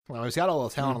Well, he's got all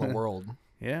the talent in the world,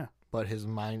 Yeah, but his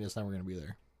mind is never going to be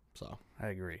there. So, I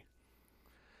agree.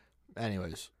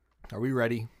 anyways, are we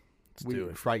ready? Let's do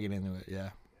it. Try get into it, yeah.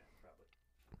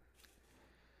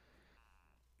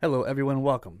 Hello, everyone.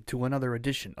 Welcome to another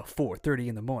edition of 4:30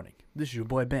 in the morning. This is your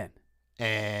boy Ben.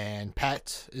 And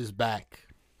Pat is back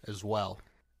as well.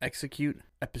 Execute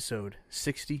episode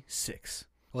 66.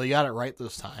 Well, you got it right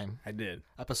this time. I did.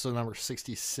 Episode number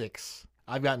 66.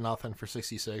 I've got nothing for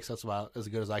 66. That's about as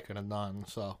good as I could have done.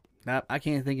 So I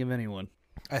can't think of anyone.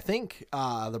 I think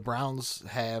the Browns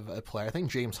have a player. I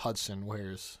think James Hudson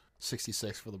wears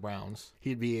 66 for the Browns.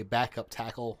 He'd be a backup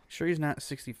tackle. Sure, he's not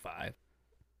 65.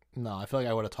 No, I feel like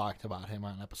I would have talked about him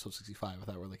on episode 65 if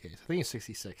that were the case. I think he's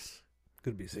 66.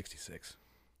 Could be 66.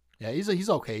 Yeah, he's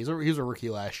okay. He was a rookie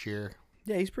last year.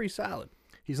 Yeah, he's pretty solid.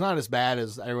 He's not as bad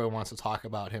as everyone wants to talk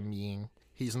about him being.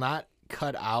 He's not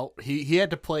cut out. He had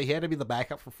to play. He had to be the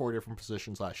backup for 4 different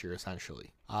positions last year,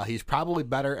 essentially. He's probably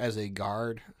better as a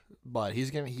guard, but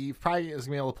he probably is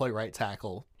gonna be able to play right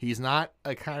tackle. He's not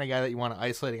a kind of guy that you want to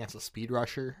isolate against a speed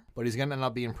rusher, but he's gonna end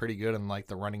up being pretty good in like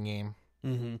the running game.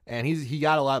 Mm-hmm. And he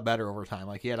got a lot better over time.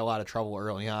 Like he had a lot of trouble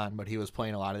early on, but he was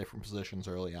playing a lot of different positions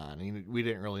early on. And we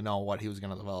didn't really know what he was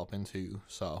going to develop into.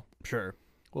 So Sure.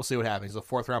 we'll see what happens. He's a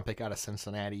 4th-round pick out of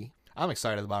Cincinnati. I'm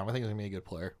excited about him. I think he's going to be a good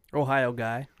player. Ohio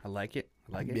guy. I like it.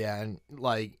 Yeah, and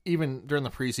like even during the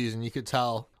preseason, you could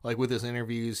tell like with his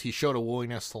interviews, he showed a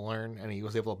willingness to learn, and he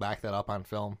was able to back that up on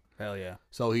film. Hell yeah.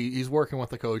 So he's working with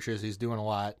the coaches. He's doing a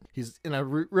lot. He's in a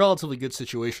relatively good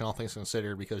situation, all things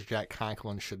considered, because Jack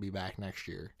Conklin should be back next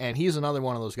year. And he's another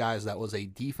one of those guys that was a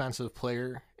defensive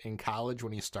player in college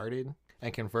when he started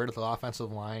and converted to the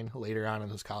offensive line later on in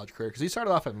his college career. Because he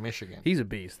started off at Michigan. He's a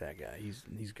beast, that guy.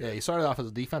 He's good. Yeah, he started off as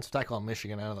a defensive tackle in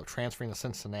Michigan and ended up transferring to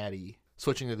Cincinnati,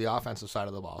 switching to the offensive side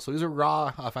of the ball. So he's a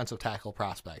raw offensive tackle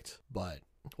prospect. But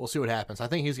we'll see what happens. I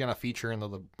think he's going to feature into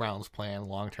the Browns' plan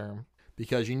long term.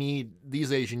 Because these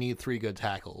days you need 3 good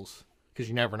tackles because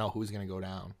you never know who's going to go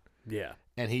down. Yeah.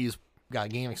 And he's got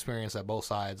game experience at both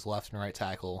sides, left and right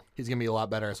tackle. He's going to be a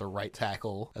lot better as a right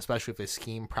tackle, especially if they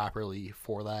scheme properly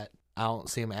for that. I don't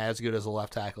see him as good as a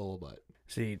left tackle, but...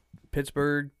 See,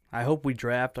 Pittsburgh, I hope we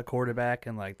draft a quarterback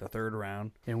in like the 3rd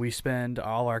round and we spend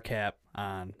all our cap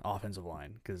on offensive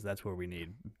line because that's where we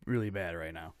need really bad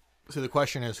right now. So the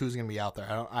question is, who's going to be out there?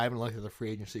 I haven't looked at the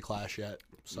free agency class yet.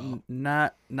 So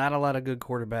Not a lot of good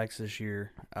quarterbacks this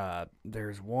year.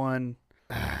 There's one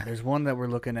that we're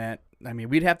looking at. I mean,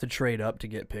 we'd have to trade up to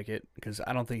get Pickett because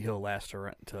I don't think he'll last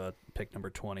to pick number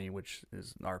 20, which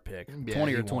is our pick. Yeah,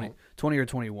 20 or he 20, won't. 20 or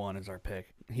 21 is our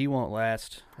pick. He won't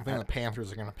last. I think the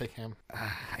Panthers are going to pick him.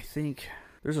 I think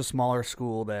there's a smaller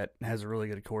school that has a really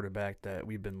good quarterback that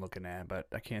we've been looking at, but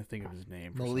I can't think of his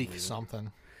name. For Malik some reason.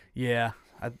 something. Yeah,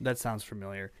 that sounds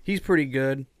familiar. He's pretty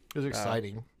good. It was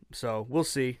exciting. So we'll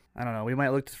see. I don't know. We might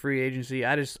look to free agency.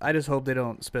 I just hope they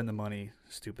don't spend the money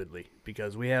stupidly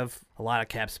because we have a lot of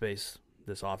cap space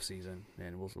this offseason,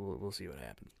 and we'll see what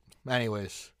happens.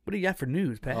 Anyways. What do you got for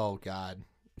news, Pat? Oh, God.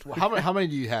 Well, how many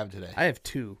do you have today? I have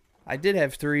 2. I did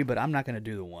have 3, but I'm not going to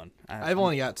do the one. I've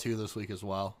only got 2 this week as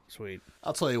well. Sweet.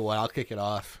 I'll tell you what. I'll kick it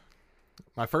off.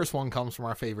 My first one comes from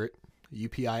our favorite,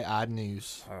 UPI Odd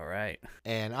News. All right.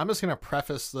 And I'm just going to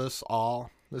preface this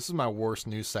all. This is my worst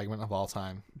news segment of all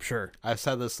time. Sure. I've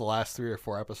said this the last 3 or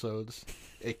 4 episodes.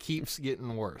 It keeps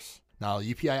getting worse. Now,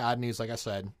 UPI Odd News, like I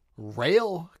said,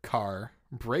 rail car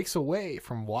breaks away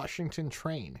from Washington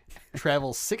train,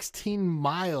 travels 16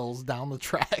 miles down the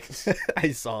tracks.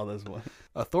 I saw this one.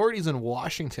 Authorities in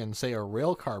Washington say a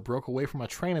rail car broke away from a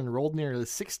train and rolled nearly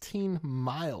 16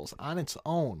 miles on its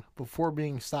own before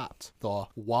being stopped. The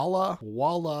Walla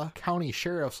Walla County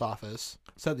Sheriff's Office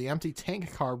said the empty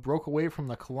tank car broke away from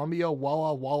the Columbia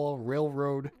Walla Walla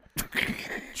Railroad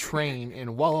train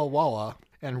in Walla Walla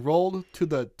and rolled to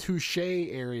the Touche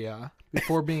area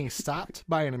before being stopped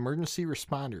by an emergency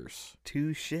responders.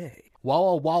 Touche.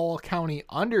 Walla Walla County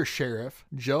Under Sheriff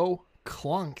Joe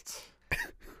Clunkt,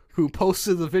 who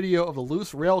posted the video of the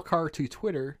loose rail car to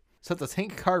Twitter, said the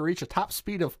tank car reached a top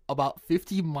speed of about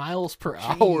 50 miles per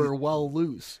hour while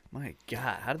loose. My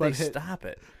God, how did But they stop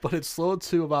it? But it slowed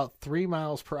to about 3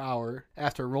 miles per hour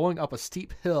after rolling up a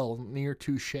steep hill near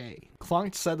Touche.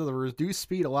 Clunkt said that the reduced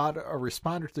speed allowed a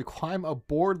responder to climb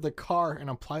aboard the car and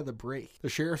apply the brake. The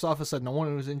sheriff's office said no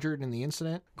one was injured in the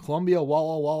incident. Columbia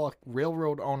Walla Walla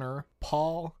Railroad owner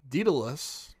Paul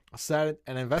Dedalus said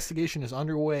an investigation is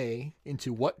underway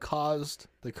into what caused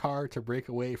the car to break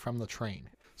away from the train.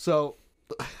 So,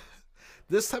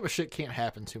 this type of shit can't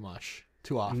happen too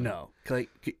often. No. Like,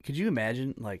 could you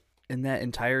imagine, like, in that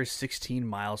entire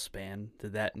 16-mile span,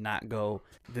 did that not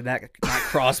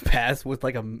cross paths with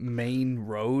like a main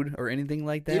road or anything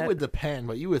like that? It would depend,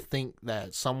 but you would think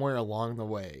that somewhere along the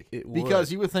way. It because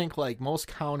would. you would think like most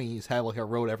counties have like a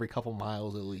road every couple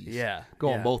miles at least. Yeah.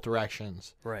 Going yeah. both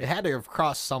directions. Right. It had to have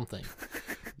crossed something.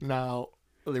 Now,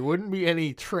 there wouldn't be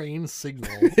any train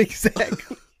signal.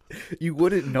 Exactly. You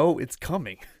wouldn't know it's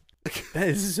coming. That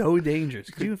is so dangerous.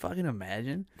 Could you fucking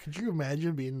imagine? Could you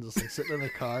imagine being just like sitting in a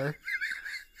car?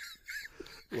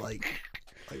 Like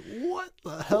what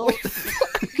the hell?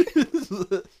 is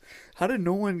this? How did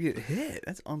no one get hit?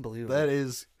 That's unbelievable. That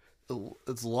is,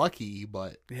 it's lucky,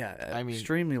 but yeah, I mean,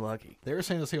 extremely lucky. they were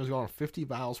saying this thing was going 50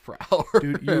 miles per hour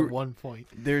Dude, at one point.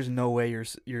 There's no way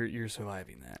you're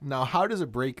surviving that. Now, how does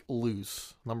it break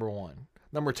loose? Number one.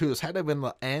 Number two, this had to have been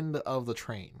the end of the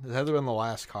train. It had to have been the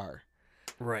last car.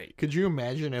 Right. Could you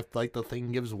imagine if like the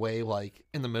thing gives way like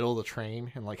in the middle of the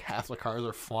train and like half the cars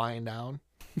are flying down?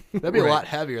 That'd be a Right. lot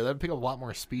heavier. That'd pick up a lot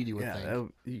more speed, you would Yeah,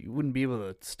 think. you wouldn't be able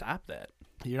to stop that.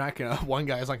 You're not gonna. One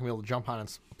guy's not gonna be able to jump on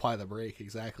and apply the brake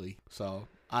exactly. So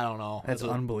I don't know. That's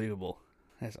unbelievable.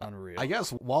 That's unreal. I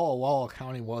guess Walla Walla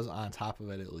County was on top of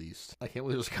it at least. I can't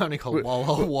believe there's a county called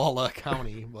Walla Walla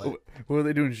County, but What were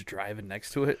they doing? Just driving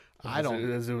next to it? I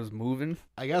don't- As it was moving.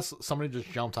 I guess somebody just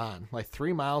jumped on. Like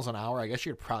 3 miles an hour. I guess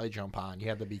you could probably jump on. You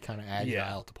had to be kind of agile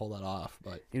Yeah. to pull that off.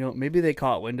 But You know, maybe they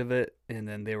caught wind of it and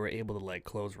then they were able to like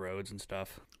close roads and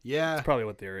stuff. yeah, It's probably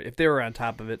what they were. If they were on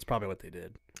top of it, it's probably what they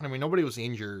did. I mean nobody was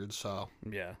injured, so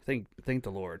Yeah. Thank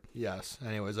the Lord. yes.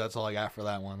 Anyways, that's all I got for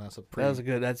that one. That's a That was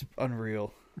pretty that's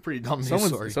unreal. pretty dumb news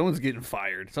story. Someone's getting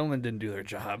fired. Someone didn't do their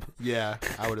job. Yeah,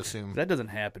 I would assume That doesn't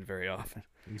happen very often.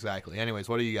 exactly. Anyways,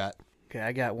 what do you got? Okay,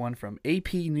 I got one from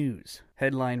AP News.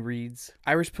 Headline reads,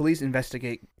 Irish police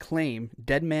investigate claim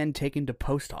dead man taken to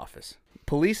post office.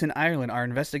 Police in Ireland are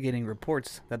investigating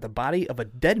reports that the body of a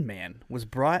dead man was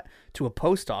brought to a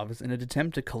post office in an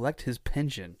attempt to collect his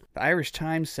pension. The Irish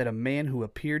Times said a man who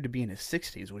appeared to be in his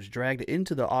 60s was dragged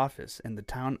into the office in the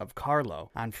town of Carlow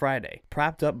on Friday,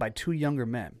 propped up by two younger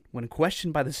men. When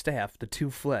questioned by the staff, the two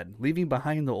fled, leaving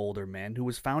behind the older man who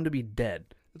was found to be dead.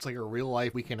 It's like a real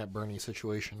life Weekend at Bernie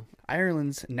situation.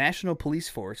 Ireland's national police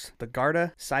force, the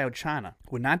Garda Síochána,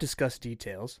 would not discuss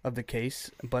details of the case,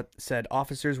 but said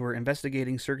officers were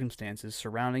investigating circumstances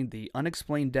surrounding the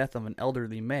unexplained death of an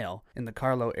elderly male in the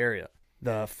Carlow area.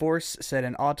 The force said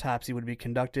an autopsy would be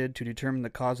conducted to determine the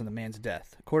cause of the man's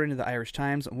death. According to the Irish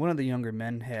Times, one of the younger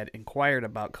men had inquired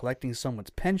about collecting someone's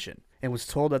pension and was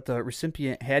told that the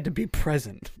recipient had to be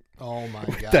present. Oh my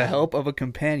With god. the help of a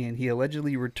companion, he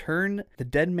allegedly returned the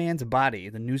dead man's body,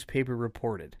 the newspaper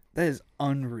reported. That is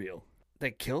unreal.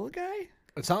 They kill a guy?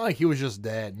 It's not like he was just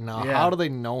dead. Now, Yeah. how do they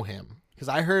know him? Because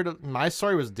I heard my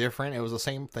story was different. It was the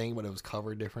same thing, but it was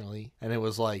covered differently. And it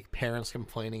was like parents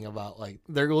complaining about like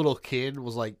their little kid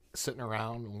was like sitting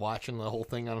around and watching the whole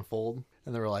thing unfold.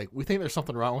 And they were like, we think there's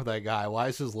something wrong with that guy. Why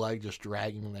is his leg just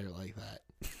dragging there like that?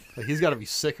 Like he's got to be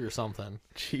sick or something.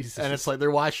 Jesus. And it's like they're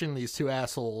watching these two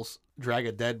assholes drag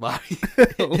a dead body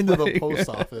Oh into the my post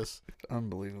God. office.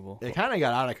 Unbelievable. It kind of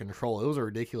got out of control. It was a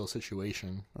ridiculous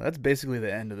situation. That's basically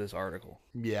the end of this article.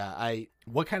 Yeah,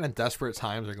 what kind of desperate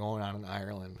times are going on in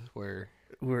Ireland where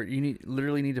Where you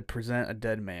literally need to present a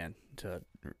dead man to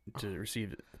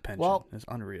receive the pension. Well, it's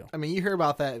unreal. I mean, you hear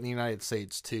about that in the United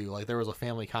States too. Like there was a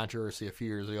family controversy a few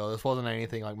years ago. This wasn't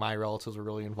anything like my relatives were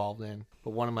really involved in,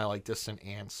 but one of my like distant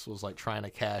aunts was like trying to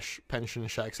cash pension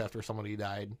checks after somebody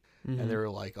died, and they were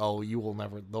like, "Oh, you will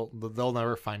never, they'll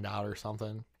never find out or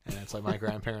something." And it's like my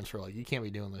grandparents were like, "You can't be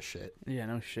doing this shit." Yeah,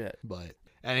 no shit. But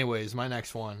anyways, my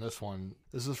next one, this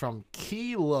is from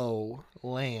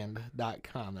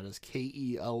KeeLoLand.com. That is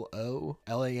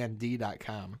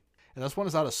KeeLoLand.com. And this one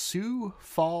is out of Sioux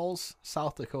Falls,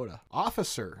 South Dakota.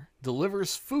 Officer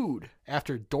delivers food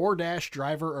after DoorDash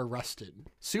driver arrested.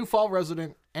 Sioux Falls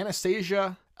resident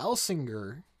Anastasia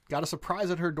Elsinger got a surprise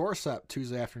at her doorstep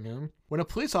Tuesday afternoon when a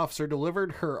police officer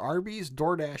delivered her Arby's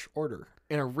DoorDash order.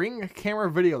 In a Ring camera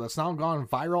video that's now gone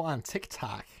viral on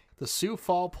TikTok, the Sioux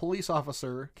Falls police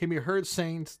officer can be heard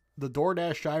saying the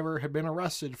DoorDash driver had been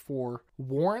arrested for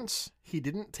warrants he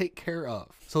didn't take care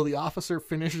of. So the officer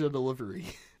finished the delivery.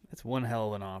 That's one hell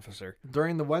of an officer.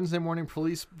 During the Wednesday morning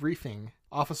police briefing,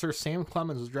 Officer Sam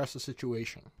Clemens addressed the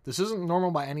situation. "This isn't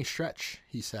normal by any stretch,"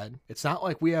 he said. "It's not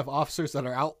like we have officers that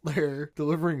are out there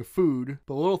delivering food,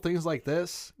 but little things like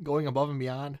this, going above and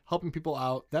beyond, helping people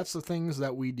out, that's the things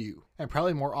that we do, and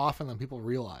probably more often than people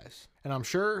realize. And I'm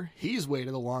sure he's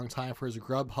waited a long time for his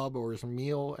Grubhub or his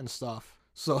meal and stuff.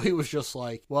 So he was just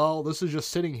like, well, this is just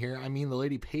sitting here. I mean, the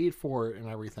lady paid for it and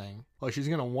everything. Like, she's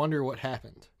going to wonder what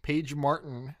happened. Paige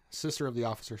Martin, sister of the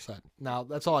officer, said. Now,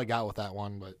 that's all I got with that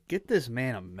one, but... Get this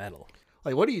man a medal.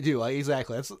 Like, what do you do? Like,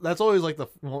 exactly. That's always, like, the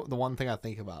one thing I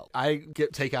think about. I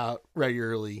get takeout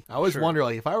regularly. I always wonder,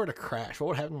 like, if I were to crash, what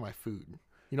would happen to my food?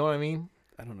 You know what I mean?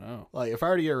 I don't know. Like, if I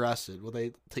were to get arrested, would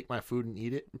they take my food and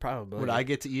eat it? Probably. Would I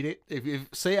get to eat it? If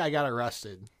say I got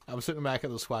arrested, I was sitting back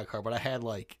of the squad car, but I had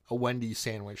like a Wendy's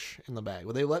sandwich in the bag.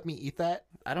 Would they let me eat that?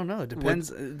 I don't know. It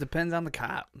depends. It depends on the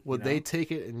cop. Would they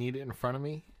take it and eat it in front of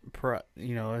me?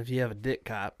 If you have a dick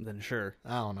cop, then sure.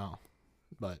 I don't know,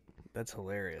 but that's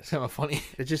hilarious. It's kind of funny.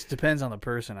 It just depends on the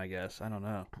person, I guess. I don't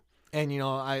know. And,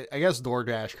 I guess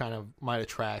DoorDash kind of might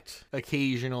attract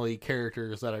occasionally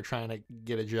characters that are trying to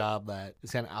get a job that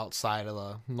is kind of outside of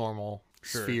the normal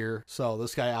sphere. So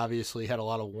this guy obviously had a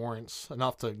lot of warrants,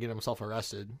 enough to get himself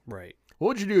arrested. Right. What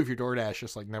would you do if your DoorDash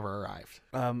just like never arrived?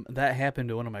 That happened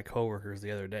to one of my coworkers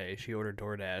the other day. She ordered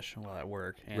DoorDash while at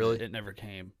work, and Really? it never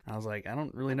came. I was like, I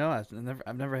don't really know.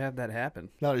 I've never had that happen.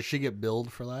 Now, did she get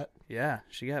billed for that? Yeah,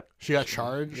 she got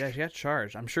charged? Yeah, she got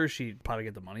charged. I'm sure she'd probably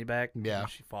get the money back. Yeah. When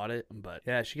she fought it, but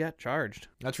yeah, she got charged.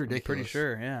 That's ridiculous. I'm pretty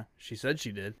sure, yeah. She said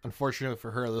she did. Unfortunately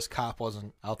for her, this cop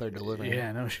wasn't out there delivering.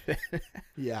 Yeah, no shit.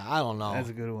 Yeah, I don't know. That's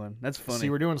a good one. That's funny. See,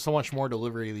 we're doing so much more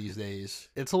delivery these days.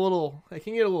 It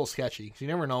can get a little sketchy because you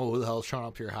never know who the hell's showing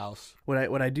up to your house.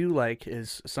 What I do like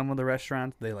is some of the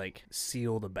restaurants, they like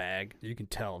seal the bag. You can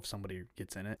tell if somebody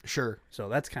gets in it. Sure. So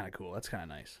that's kind of cool. That's kind of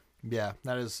nice. Yeah,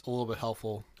 that is a little bit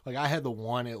helpful. Like I had the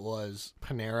one, it was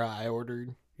Panera I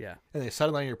ordered. Yeah. And they set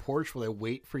it on your porch where they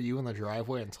wait for you in the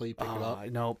driveway until you pick it up.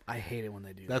 Nope. I hate it when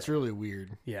they do that. That's really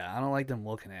weird. Yeah, I don't like them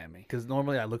looking at me because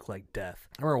normally I look like death.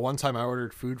 I remember one time I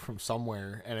ordered food from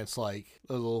somewhere and it's like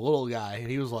there was a little guy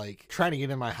and he was like trying to get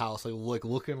in my house, like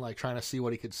looking like trying to see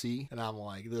what he could see. And I'm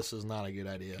like, this is not a good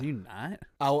idea. Can you not?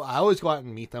 I always go out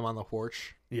and meet them on the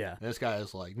porch. Yeah. And this guy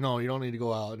is like, no, you don't need to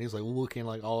go out. And he's like looking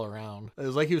like all around. It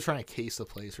was like he was trying to case the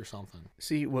place or something.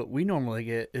 See, what we normally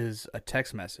get is a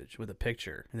text message with a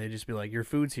picture. And they just be like, your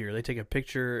food's here. They take a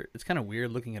picture. It's kind of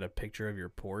weird looking at a picture of your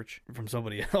porch from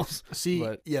somebody else. See,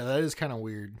 yeah, that is kind of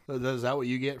weird. Is that what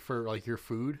you get for like your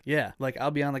food? Yeah. Like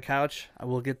I'll be on the couch. I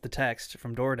will get the text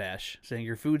from DoorDash saying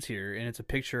your food's here. And it's a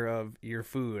picture of your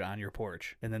food on your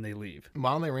porch. And then they leave.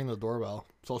 Why don't they ring the doorbell?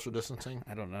 Social distancing?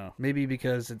 I don't know. Maybe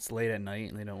because it's late at night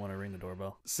and they don't want to ring the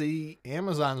doorbell. See,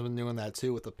 Amazon's been doing that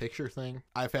too with the picture thing.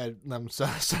 I've had them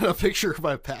send a picture of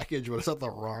my package, but it's at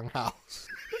the wrong house.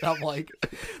 I'm like,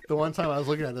 the one time I was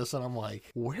looking at this and I'm like,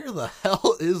 where the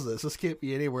hell is this? This can't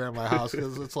be anywhere in my house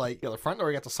because it's like, you got the front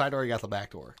door, you got the side door, you got the back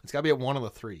door. It's got to be at one of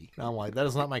the three. And I'm like, that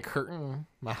is not my curtain.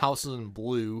 My house is in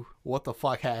blue. What the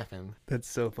fuck happened? That's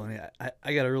so funny.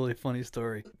 I got a really funny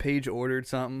story. Paige ordered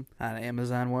something on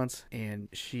Amazon once and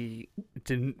she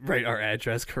didn't write our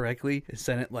address correctly. It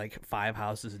sent it like 5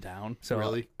 houses down. So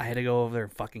really? I had to go over there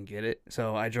and fucking get it.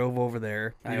 So I drove over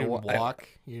there. You didn't walk?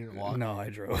 You didn't walk? No, I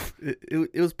drove.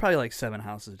 It was probably like 7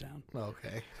 houses down.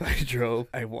 Okay. I drove.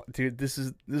 Dude, this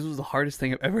was the hardest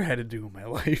thing I've ever had to do in my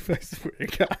life. I swear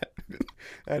to God.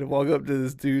 I had to walk up to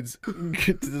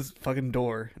get to this fucking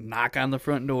door, knock on the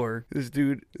front door. This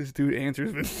dude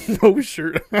answers with no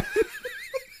shirt on.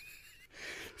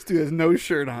 This dude has no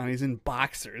shirt on. He's in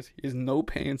boxers. He has no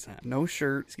pants on. No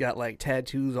shirt. He's got like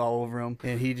tattoos all over him.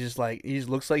 And he just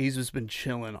looks like he's just been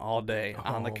chilling all day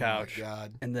on the couch. Oh my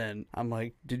God. And then I'm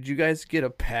like, did you guys get a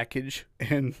package?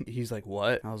 And he's like,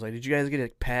 what? I was like, did you guys get a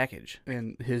package?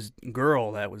 And his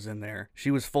girl that was in there, she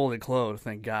was fully clothed,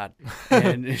 thank God.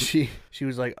 And she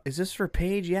was like, is this for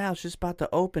Paige? Yeah, I was just about to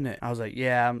open it. I was like,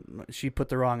 yeah, she put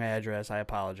the wrong address. I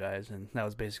apologize. And that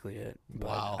was basically it. But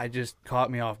wow. I just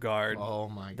caught me off guard. Oh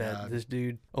my That God. this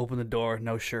dude opened the door,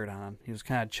 no shirt on. He was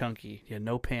kind of chunky. He had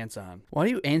no pants on. Why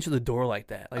do you answer the door like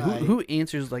that? Like who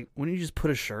answers like? Wouldn't you just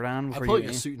put a shirt on before I put you?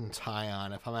 a suit and tie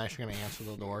on if I'm actually going to answer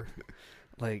the door.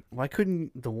 Like, why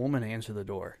couldn't the woman answer the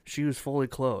door? She was fully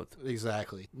clothed.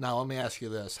 Exactly. Now let me ask you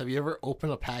this: have you ever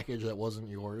opened a package that wasn't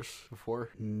yours before?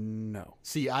 No.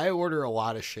 See, I order a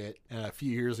lot of shit, and a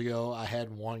few years ago, I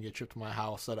had one get shipped to my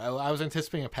house that I was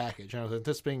anticipating a package, and I was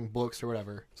anticipating books or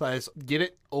whatever. So I just get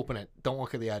it, open it, don't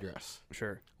look at the address.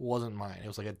 Sure. It wasn't mine. It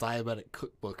was like a diabetic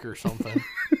cookbook or something.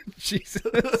 Jesus.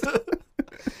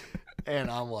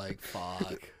 And I'm like,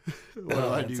 fuck. What do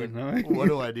Oh, I that's do? annoying. What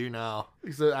do I do now?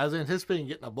 So I was anticipating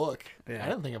getting a book. Yeah. I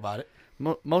didn't think about it.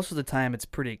 Most of the time, it's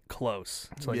pretty close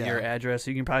to like Yeah. your address.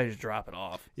 So you can probably just drop it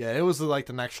off. Yeah, it was like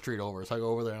the next street over. So I go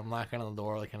over there. I'm knocking on the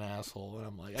door like an asshole, and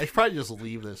I'm like, I should probably just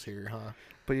leave this here, huh?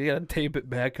 But you gotta tape it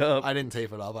back up. I didn't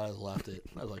tape it up. I just left it.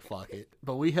 I was like, fuck it.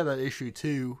 But we had that issue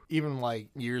too, even like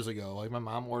years ago. Like my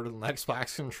mom ordered an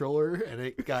Xbox controller and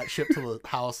it got shipped to the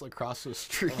house across the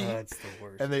street. Oh, that's the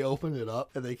worst. And they opened it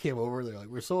up and they came over. They're like,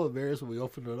 we're so embarrassed when we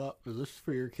opened it up. Is this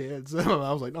for your kids? And my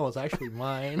mom was like, no, it's actually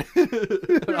mine.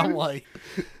 And I'm like,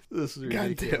 this is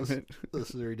ridiculous. God damn it.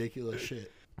 This is ridiculous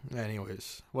shit.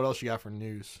 Anyways, what else you got for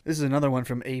news? This is another one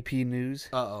from AP News.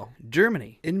 Uh-oh.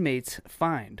 Germany. Inmates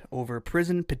fined over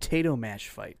prison potato mash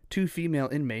fight. 2 female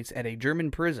inmates at a German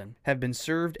prison have been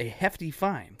served a hefty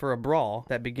fine for a brawl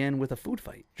that began with a food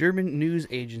fight. German news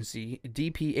agency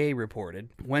DPA reported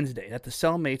Wednesday that the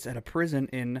cellmates at a prison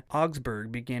in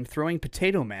Augsburg began throwing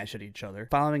potato mash at each other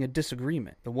following a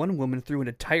disagreement. The one woman threw an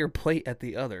entire plate at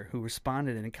the other, who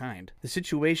responded in kind. The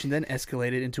situation then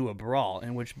escalated into a brawl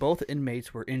in which both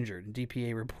inmates were injured,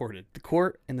 DPA reported. The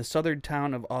court in the southern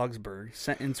town of Augsburg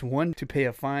sentenced one to pay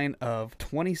a fine of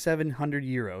 2,700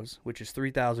 euros, which is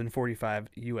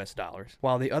 $3,045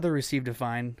 while the other received a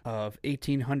fine of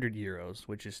 1,800 euros,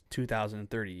 which is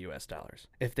 $2,030.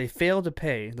 If they fail to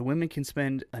pay, the women can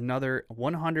spend another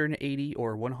 180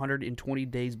 or 120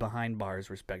 days behind bars,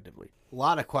 respectively. A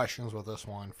lot of questions with this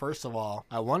one. First of all,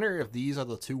 I wonder if these are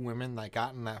the 2 women that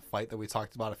got in that fight that we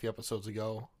talked about a few episodes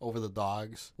ago over the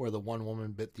dogs, where the one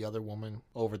woman bit the other woman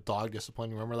over dog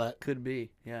discipline. Remember that? Could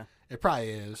be, yeah. It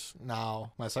probably is.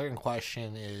 Now, my second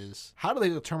question is, how do they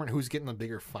determine who's getting the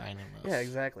bigger fine in this? Yeah,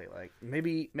 exactly. Like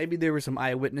maybe there were some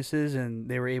eyewitnesses and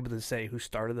they were able to say who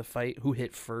started the fight, who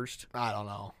hit first. I don't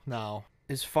know. No.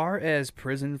 As far as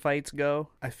prison fights go,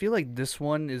 I feel like this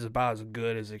one is about as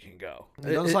good as it can go. It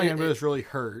doesn't sound like anybody's really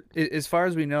hurt. As far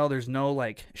as we know, there's no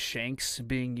like shanks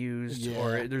being used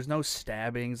or there's no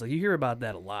stabbings. Like you hear about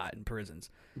that a lot in prisons.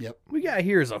 Yep. We got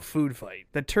here is a food fight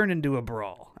that turned into a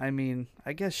brawl. I mean,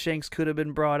 I guess shanks could have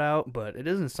been brought out, but it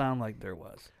doesn't sound like there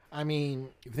was. I mean,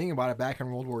 if you think about it, back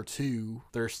in World War II,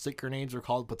 their stick grenades are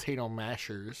called potato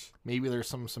mashers. Maybe there's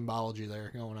some symbology there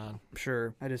going on.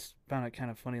 Sure. I just found it kind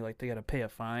of funny, like they got to pay a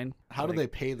fine. How do they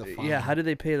pay the fine? Yeah, how did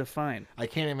they pay the fine? I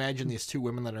can't imagine these 2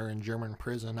 women that are in German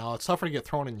prison. Now, it's tougher to get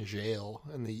thrown in jail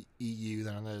in the EU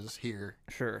than it is here.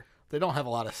 Sure. They don't have a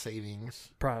lot of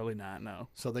savings. Probably not, no.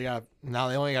 So they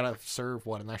only got to serve,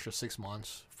 an extra 6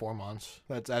 months, 4 months.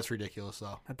 That's ridiculous,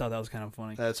 though. I thought that was kind of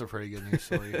funny. That's a pretty good news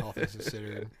story, all things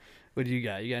considered. What do you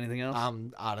got? You got anything else?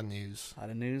 I'm out of news. Out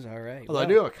of news? All right. Although I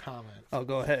do have a comment. Oh,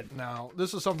 go ahead. Now,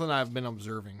 this is something I've been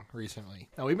observing recently.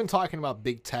 Now, we've been talking about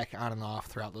big tech on and off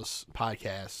throughout this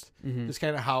podcast. Just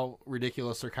kind of how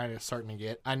ridiculous they're kind of starting to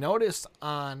get. I noticed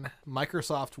on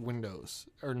Microsoft Windows,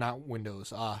 or not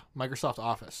Windows, Microsoft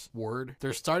Office, Word,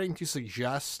 they're starting to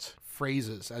suggest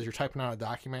phrases as you're typing out a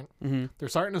document. They're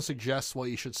starting to suggest what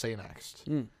you should say next.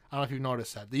 I don't know if you've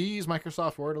noticed that. Do you use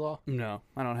Microsoft Word at all? No,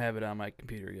 I don't have it on my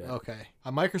computer yet. Okay.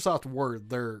 On Microsoft Word,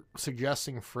 they're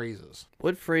suggesting phrases.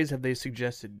 What phrase have they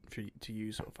suggested for you to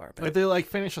use so far? Like they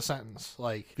finish a sentence,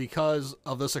 like because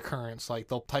of this occurrence, like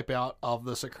they'll type out of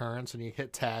this occurrence and you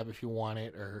hit tab if you want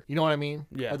it, or you know what I mean?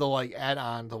 Yeah. Or they'll add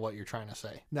on to what you're trying to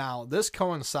say. Now, this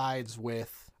coincides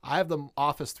with, I have the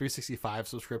Office 365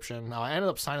 subscription. Now, I ended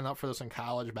up signing up for this in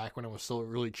college back when it was still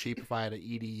really cheap if I had an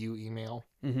EDU email.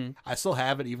 I still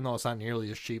have it, even though it's not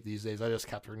nearly as cheap these days. I just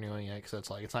kept renewing it because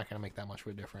it's not going to make that much of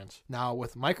a difference. Now,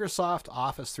 with Microsoft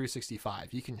Office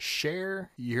 365, you can share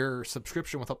your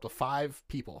subscription with up to 5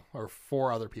 people, or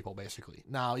 4 other people, basically.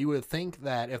 Now, you would think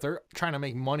that if they're trying to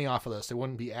make money off of this, they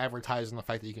wouldn't be advertising the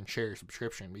fact that you can share your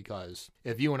subscription, because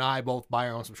if you and I both buy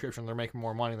our own subscription, they're making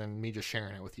more money than me just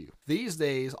sharing it with you. These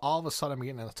days, all of a sudden, I'm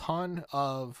getting a ton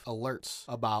of alerts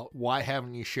about why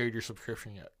haven't you shared your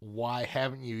subscription yet? Why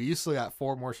haven't you? You still got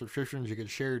 4 more subscriptions you could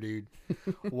share, dude.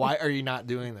 Why are you not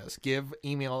doing this? Give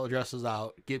email addresses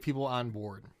out. Get people on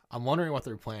board. I'm wondering what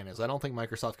their plan is. I don't think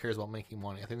Microsoft cares about making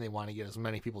money. I think they want to get as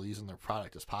many people using their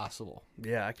product as possible.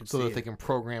 Yeah, I can see so that it. they can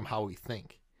program how we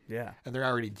think. Yeah. And they're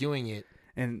already doing it.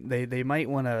 And they might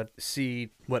want to see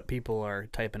what people are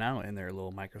typing out in their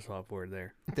little Microsoft Word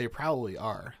there. They probably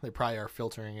are. They probably are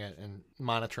filtering it and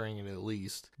monitoring it at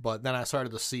least. But then I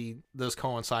started to see this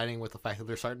coinciding with the fact that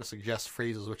they're starting to suggest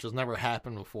phrases, which has never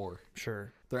happened before.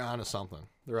 Sure. They're onto something.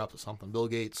 They're up to something. Bill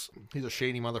Gates, he's a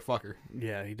shady motherfucker.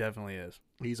 Yeah, he definitely is.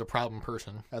 He's a problem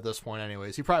person at this point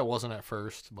anyways. He probably wasn't at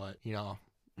first, but,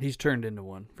 He's turned into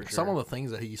one, for sure. Some of the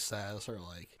things that he says are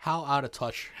like, how out of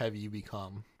touch have you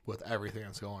become with everything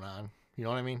that's going on? You know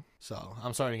what I mean? So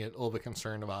I'm starting to get a little bit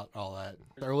concerned about all that.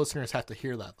 Our listeners have to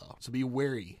hear that, though. So be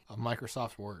wary of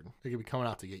Microsoft's word. They could be coming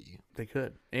out to get you. They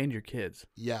could. And your kids.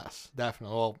 Yes,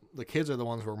 definitely. Well, the kids are the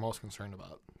ones we're most concerned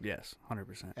about. Yes,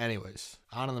 100%. Anyways,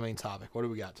 on to the main topic. What do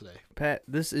we got today? Pat,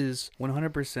 this is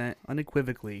 100%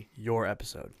 unequivocally your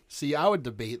episode. See, I would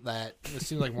debate that. It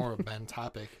seems like more of a Ben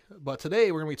topic. But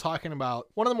today we're going to be talking about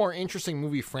one of the more interesting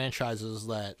movie franchises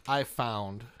that I've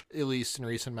found, at least in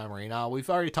recent memory. Now, we've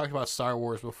already talked about Star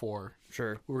Wars before.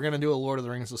 Sure. We're going to do a Lord of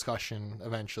the Rings discussion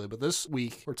eventually. But this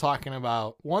week, we're talking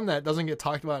about one that doesn't get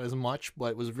talked about as much,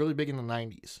 but was really big in the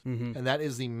 90s. Mm-hmm. And that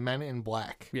is the Men in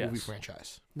Black movie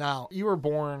franchise. Now, you were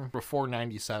born before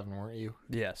 97, weren't you?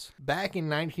 Yes. Back in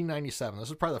 1997, this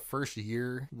was probably the first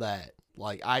year that,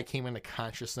 like, I came into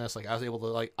consciousness. Like, I was able to,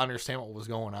 like, understand what was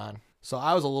going on. So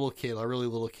I was a little kid, a really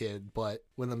little kid. But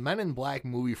when the Men in Black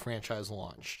movie franchise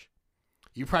launched,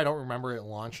 you probably don't remember it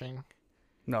launching.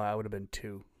 No, I would have been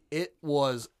 2. It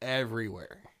was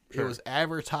everywhere. Sure. It was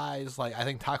advertised. Like, I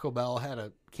think Taco Bell had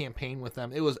a campaign with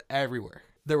them. It was everywhere.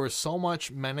 There was so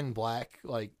much Men in Black,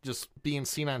 like, just being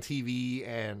seen on TV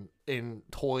and in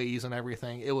toys and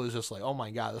everything. It was just like, oh my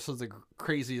God, this is the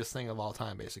craziest thing of all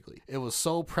time, basically. It was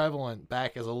so prevalent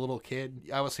back as a little kid.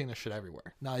 I was seeing this shit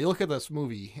everywhere. Now, you look at this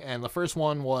movie, and the first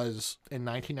one was in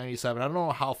 1997. I don't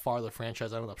know how far the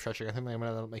franchise ended up stretching. I think they ended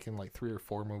up making like 3 or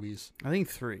 4 movies. I think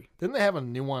 3. Didn't they have a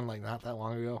new one like not that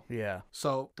long ago? Yeah.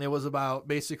 So it was about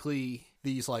basically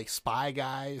these like spy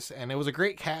guys, and it was a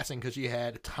great casting because you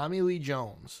had Tommy Lee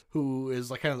Jones, who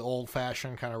is like kind of the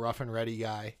old-fashioned kind of rough and ready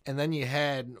guy, and then you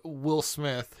had Will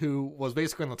Smith, who was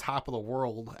basically on the top of the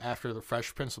world after the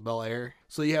Fresh Prince of Bel-Air.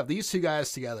 So you have these two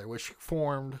guys together, which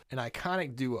formed an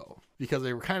iconic duo because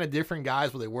they were kind of different guys,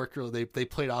 but they worked really. They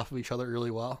played off of each other really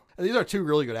well. And these are 2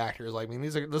 really good actors. Like, I mean,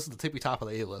 this is the tippy top of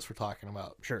the A-list we're talking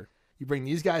about. Sure. You bring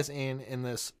these guys in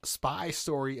this spy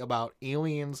story about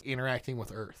aliens interacting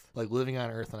with Earth, like living on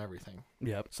Earth and everything.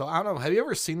 Yep. So I don't know. Have you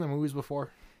ever seen the movies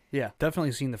before? Yeah,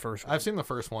 definitely seen the first one. I've seen the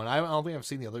first one. I don't think I've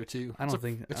seen the other 2.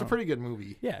 It's a pretty good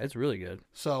movie. Yeah, it's really good.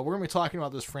 So we're going to be talking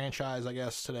about this franchise, I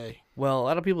guess, today. Well, a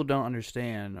lot of people don't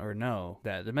understand or know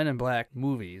that the Men in Black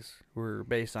movies were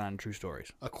based on true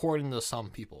stories. According to some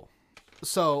people.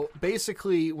 So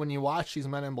basically, when you watch these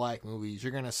Men in Black movies,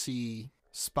 you're going to see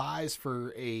spies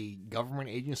for a government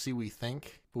agency, we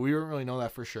think, but we don't really know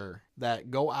that for sure, that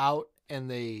go out and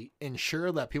they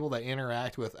ensure that people that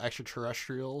interact with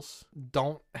extraterrestrials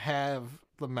don't have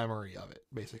the memory of it,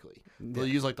 basically. They'll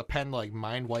use like the pen to like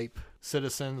mind wipe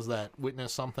citizens that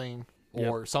witness something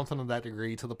or something of that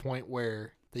degree to the point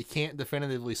where they can't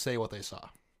definitively say what they saw.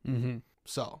 Mm-hmm.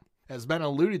 So, as Ben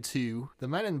alluded to, the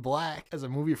Men in Black as a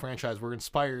movie franchise were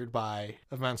inspired by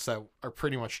events that are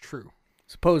pretty much true.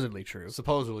 Supposedly true.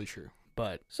 Supposedly true.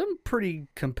 But some pretty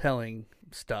compelling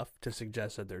stuff to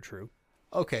suggest that they're true.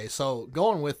 Okay, so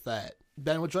going with that,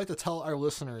 Ben, would you like to tell our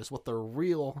listeners what the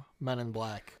real Men in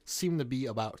Black seem to be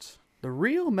about? The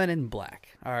real Men in Black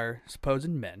are supposed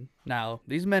men. Now,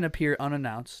 these men appear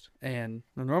unannounced, and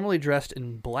they're normally dressed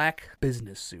in black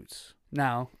business suits.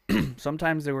 Now,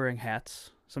 sometimes they're wearing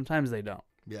hats, sometimes they don't.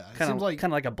 Yeah, it seems like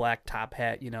kind of like a black top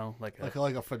hat, you know, like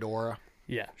a fedora.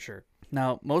 Yeah, sure.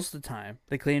 Now, most of the time,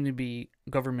 they claim to be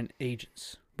government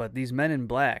agents. But these Men in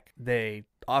Black, they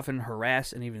often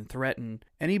harass and even threaten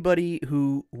anybody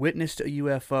who witnessed a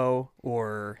UFO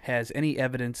or has any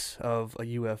evidence of a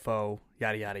UFO,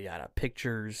 yada, yada, yada.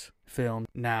 Pictures, film.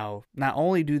 Now, not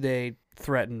only do they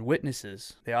threaten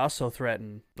witnesses, they also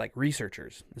threaten, like,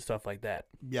 researchers and stuff like that.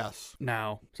 Yes.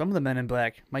 Now, some of the Men in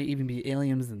Black might even be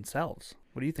aliens themselves.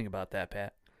 What do you think about that,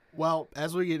 Pat? Well,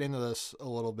 as we get into this a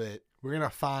little bit, we're going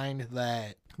to find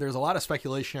that there's a lot of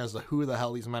speculation as to who the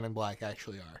hell these Men in Black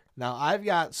actually are. Now, I've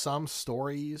got some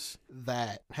stories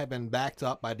that have been backed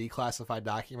up by declassified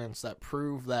documents that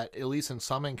prove that, at least in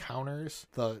some encounters,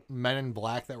 the Men in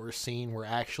Black that were seen were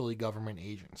actually government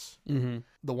agents. Mm-hmm.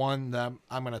 The one that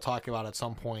I'm going to talk about at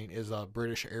some point is a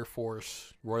British Air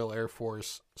Force, Royal Air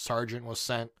Force sergeant was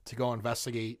sent to go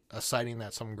investigate a sighting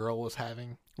that some girl was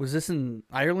having. Was this in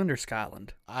Ireland or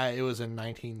Scotland? It was in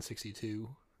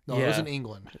 1962. No, Yeah. It was in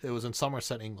England. It was in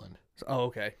Somerset, England. Oh,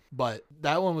 okay. But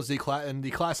that one was in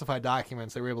declassified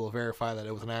documents. They were able to verify that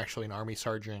it was actually an Army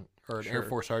sergeant or an Air Sure.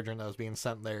 Force sergeant that was being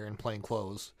sent there in plain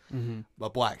clothes. Mm-hmm. A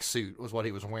black suit was what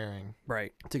he was wearing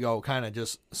Right. to go kind of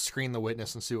just screen the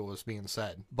witness and see what was being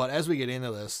said. But as we get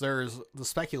into this, there's the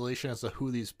speculation as to who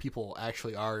these people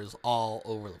actually are is all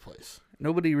over the place.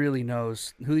 Nobody really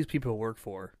knows who these people work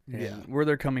for and Yeah. where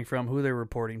they're coming from, who they're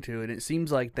reporting to, and it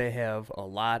seems like they have a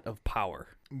lot of power.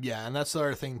 Yeah, and that's the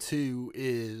other thing too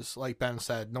is, like Ben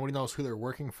said, nobody knows who they're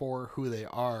working for, who they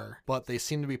are, but they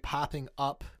seem to be popping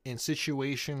up in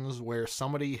situations where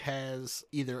somebody has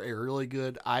either a really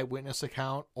good eyewitness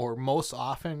account or, most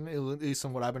often, at least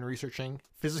in what I've been researching,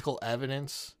 physical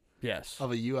evidence Yes.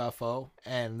 of a UFO,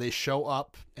 and they show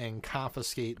up and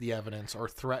confiscate the evidence or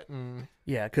threaten.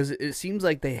 Yeah, because it seems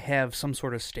like they have some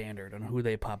sort of standard on who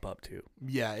they pop up to.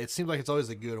 Yeah, it seems like it's always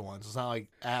the good ones. It's not like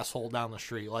asshole down the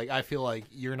street. Like, I feel like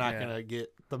you're not gonna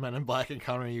get the Men in Black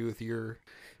encountering you with your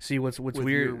what's with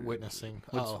weird your witnessing.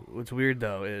 What's weird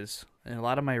though is, in a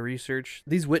lot of my research,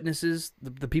 these witnesses,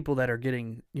 the people that are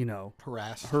getting,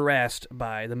 harassed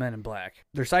by the Men in Black,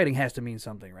 their sighting has to mean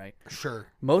something, right? Sure.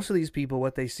 Most of these people,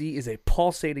 what they see is a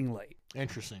pulsating light.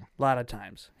 Interesting. A lot of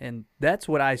times, and that's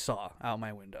what I saw out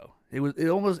my window. It was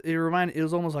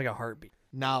almost like a heartbeat.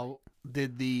 Now,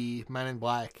 did the Men in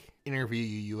Black interview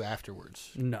you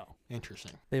afterwards? No.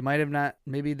 Interesting. They might have not.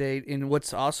 Maybe they. And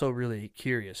what's also really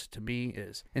curious to me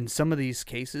is, in some of these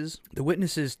cases, the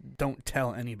witnesses don't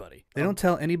tell anybody. They don't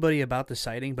tell anybody about the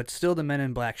sighting, but still the Men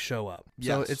in Black show up.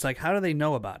 So Yes. it's like, how do they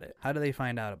know about it? How do they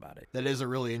find out about it? That is a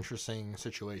really interesting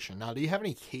situation. Now, do you have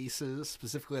any cases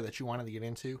specifically that you wanted to get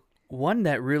into? One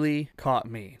that really caught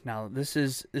me. Now, this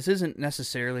isn't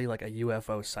necessarily like a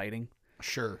UFO sighting.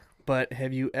 Sure. But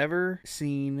have you ever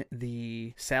seen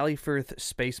the Sally Firth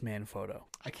spaceman photo?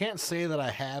 I can't say that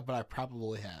I have, but I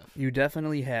probably have. You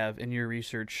definitely have in your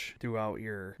research throughout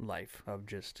your life of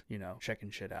just,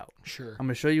 checking shit out. Sure. I'm going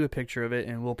to show you a picture of it,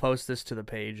 and we'll post this to the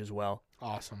page as well.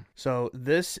 Awesome. So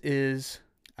this is,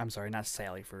 I'm sorry, not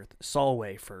Sally Firth,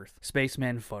 Solway Firth,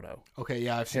 spaceman photo. Okay,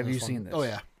 yeah, I've seen Have this you one. seen this? Oh,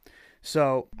 yeah.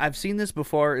 So I've seen this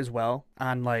before as well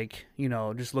on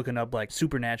just looking up like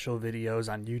supernatural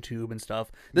videos on YouTube and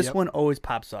stuff. This Yep. one always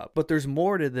pops up, but there's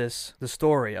more to the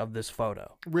story of this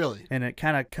photo. Really? And it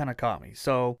kind of caught me.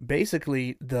 So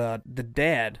basically, the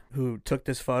dad who took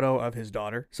this photo of his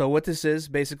daughter. So what this is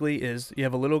basically is you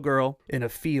have a little girl in a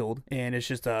field, and it's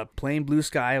just a plain blue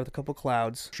sky with a couple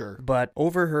clouds. Sure. But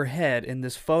over her head in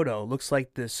this photo looks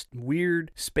like this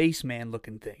weird spaceman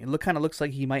looking thing. It kind of looks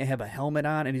like he might have a helmet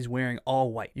on, and he's wearing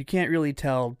all white. You can't really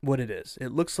tell what it is.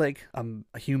 It looks like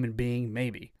a human being,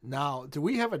 maybe. Now, do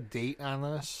we have a date on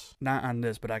this? Not on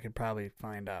this, but I could probably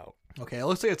find out. Okay, it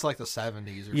looks like it's like the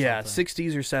 70s or Yeah, something.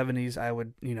 60s or 70s, I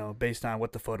would, based on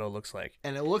what the photo looks like.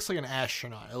 And it looks like an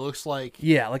astronaut. It looks like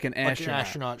Yeah, like an an astronaut.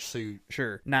 astronaut suit.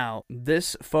 Sure. Now,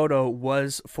 this photo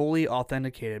was fully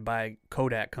authenticated by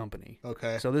Kodak Company.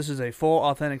 Okay. So this is a full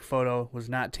authentic photo, was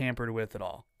not tampered with at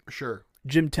all. Sure.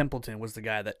 Jim Templeton was the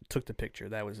guy that took the picture.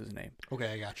 That was his name. Okay,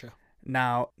 I gotcha.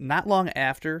 Now, not long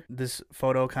after this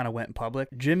photo kind of went public,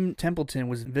 Jim Templeton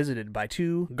was visited by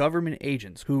two government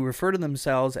agents who refer to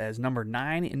themselves as number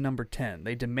 9 and number 10.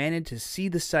 They demanded to see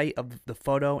the site of the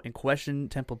photo and question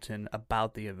Templeton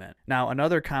about the event. Now,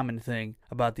 another common thing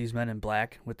about these Men in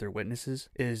Black with their witnesses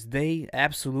is they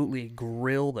absolutely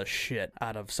grill the shit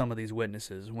out of some of these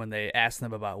witnesses when they ask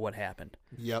them about what happened.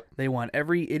 Yep. They want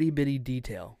every itty-bitty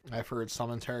detail. I've heard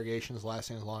some interrogations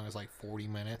lasting as long as like 40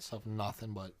 minutes of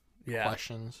nothing but Yeah.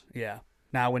 questions. Yeah.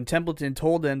 Now, when Templeton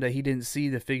told them that he didn't see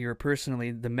the figure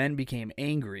personally, the men became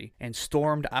angry and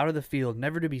stormed out of the field,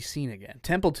 never to be seen again.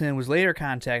 Templeton was later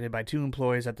contacted by two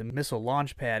employees at the missile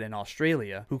launch pad in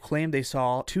Australia who claimed they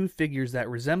saw two figures that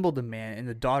resembled the man in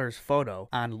the daughter's photo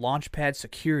on launch pad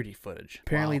security footage.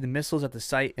 Apparently, Wow. the missiles at the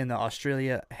site in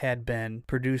Australia had been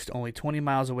produced only 20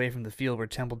 miles away from the field where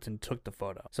Templeton took the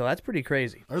photo. So that's pretty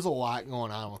crazy. There's a lot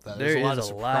going on with that. There There's a is lot of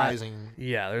a lot. surprising.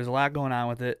 Yeah, there's a lot going on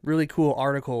with it. Really cool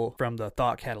article from the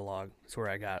Thought Catalog. That's where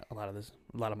I got a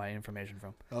lot of my information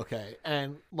from. Okay,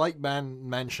 and like Ben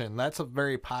mentioned, that's a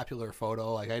very popular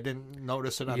photo. Like, I didn't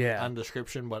notice it on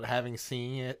description, but having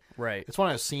seen it, Right. it's one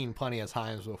I've seen plenty of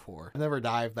times before. I've never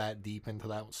dived that deep into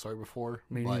that story before.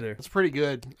 Me but neither. It's pretty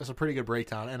good. It's a pretty good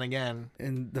breakdown. And again,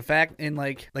 And the fact, in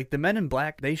like the Men in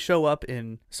Black, they show up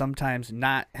in sometimes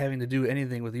not having to do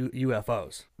anything with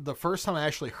UFOs. the first time I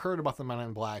actually heard about the Men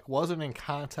in Black wasn't in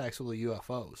context with the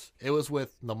UFOs. It was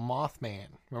with the Mothman.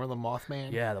 Remember the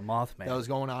Mothman? Yeah, the Mothman. That was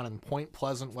going on in Point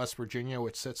Pleasant, West Virginia,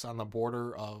 which sits on the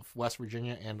border of West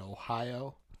Virginia and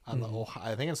Ohio. On the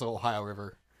I think it's the Ohio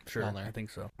River. sure, down there. I think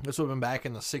so. This would have been back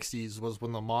in the 60s, was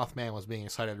when the Mothman was being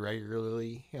sighted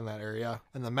regularly in that area.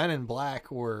 And the Men in Black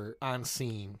were on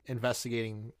scene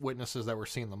investigating witnesses that were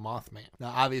seeing the Mothman.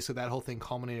 Now, obviously, that whole thing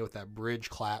culminated with that bridge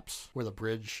collapse where the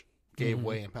bridge gave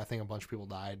way and I think a bunch of people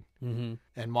died. Mm-hmm.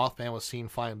 And Mothman was seen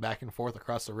flying back and forth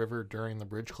across the river during the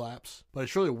bridge collapse. But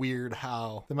it's really weird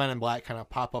how the Men in Black kind of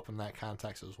pop up in that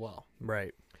context as well.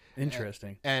 Right.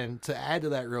 Interesting. And to add to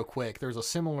that real quick, there's a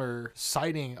similar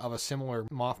sighting of a similar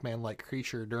Mothman-like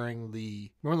creature during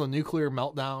remember the nuclear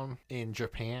meltdown in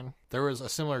Japan? There was a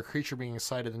similar creature being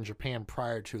sighted in Japan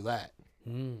prior to that.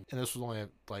 And this was only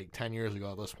like 10 years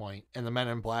ago at this point. And the Men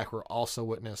in Black were also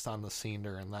witnessed on the scene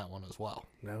during that one as well.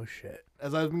 No shit.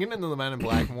 As I've been getting into the Men in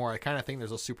Black more, I kind of think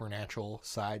there's a supernatural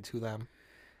side to them.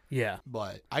 Yeah.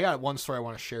 But I got one story I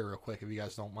want to share real quick if you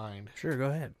guys don't mind. Sure, go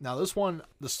ahead. Now this one,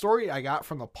 the story I got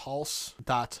from the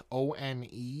pulse.one,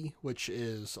 which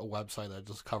is a website that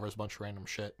just covers a bunch of random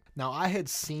shit. Now I had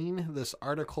seen this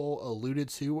article alluded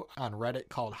to on Reddit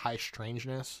called High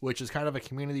Strangeness, which is kind of a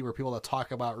community where people that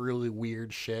talk about really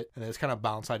weird shit and it's kind of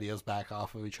bounce ideas back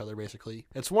off of each other basically.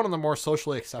 It's one of the more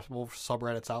socially acceptable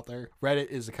subreddits out there. Reddit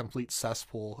is a complete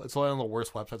cesspool. It's one of the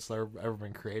worst websites that have ever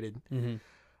been created. Mm-hmm.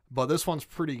 But this one's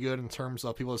pretty good in terms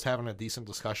of people just having a decent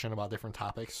discussion about different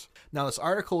topics. Now, this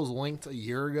article was linked a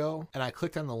year ago, and I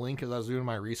clicked on the link as I was doing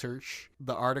my research.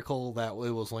 The article that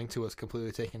it was linked to was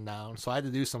completely taken down. So I had to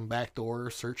do some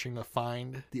backdoor searching to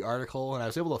find the article, and I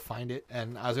was able to find it,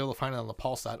 and I was able to find it on the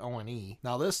pulse.one.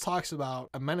 Now, this talks about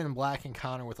a Men in Black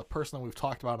encounter with a person that we've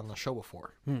talked about on the show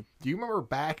before. Do you remember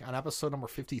back on episode number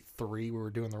 53, we were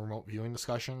doing the remote viewing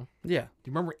discussion? Yeah. Do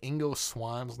you remember Ingo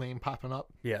Swan's name popping up?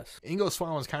 Yes. Ingo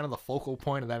Swan was kind of the focal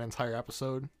point of that entire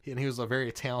episode, and he was a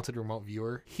very talented remote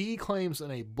viewer. He claims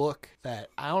in a book that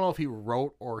I don't know if he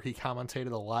wrote or he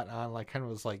commentated a lot on, like kind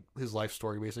of was like his life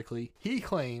story basically. He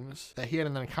claims that he had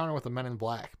an encounter with the Men in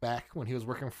Black back when he was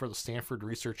working for the Stanford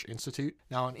Research Institute.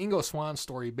 Now, in Ingo Swan's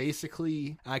story,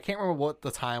 basically, I can't remember what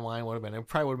the timeline would have been. It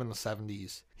probably would have been the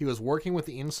 70s. He was working with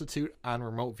the Institute on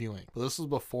remote viewing. But this was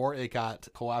before it got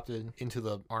co-opted into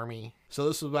the Army. So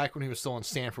this was back when he was still in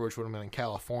Stanford, which would have been in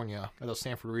California, at the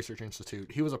Stanford Research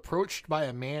Institute. He was approached by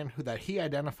a man that he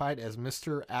identified as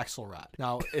Mr. Axelrod.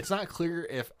 Now, it's not clear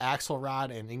if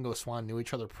Axelrod and Ingo Swan knew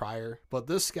each other prior, but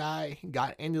this guy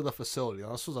got into the facility.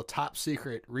 Now, this was a top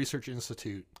secret research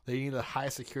institute. They needed a high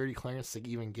security clearance to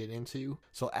even get into.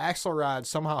 So Axelrod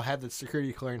somehow had the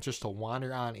security clearance just to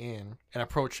wander on in and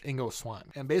approach Ingo Swan.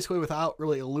 And basically, without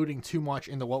really alluding too much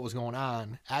into what was going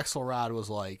on, Axelrod was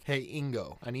like, "Hey,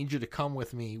 Ingo, I need you to come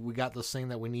with me. We got this thing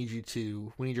that we need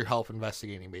your help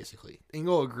investigating," basically.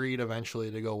 Ingo agreed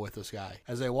eventually to go with this guy.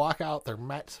 As they walk out, they're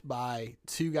met by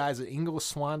two guys that Ingo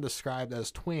Swan described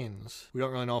as twins. We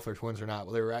don't really know if they're twins or not,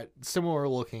 but they were similar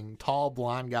looking, tall,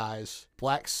 blonde guys,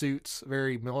 black suits,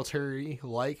 very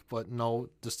military-like, but no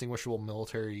distinguishable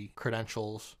military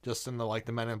credentials, just in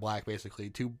the Men in Black, basically.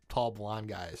 Two tall, blonde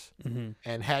guys. Mm-hmm.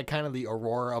 And had kind of the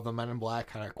aurora of the Men in Black,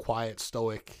 kind of quiet,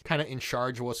 stoic, kind of in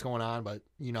charge of what's going on, but,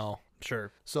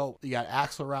 Sure. So you got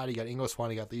Axelrod, you got Ingo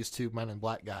Swan, you got these two Men in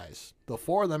Black guys. The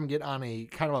four of them get on a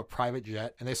kind of a private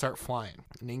jet and they start flying.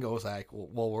 And Ingo's like,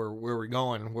 "Well, where are we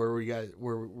going? Where are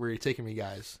you taking me,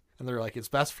 guys?" And they're like, "It's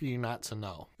best for you not to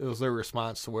know." It was their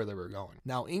response to where they were going.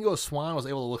 Now, Ingo Swan was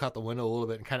able to look out the window a little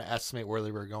bit and kind of estimate where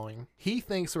they were going. He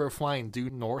thinks they were flying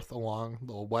due north along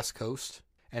the west coast,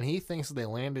 and he thinks that they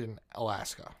landed in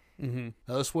Alaska. Mm-hmm.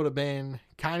 Now, this would have been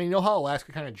kind of, how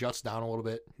Alaska kind of juts down a little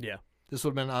bit? Yeah. This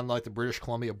would have been on the British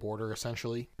Columbia border,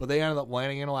 essentially. But they ended up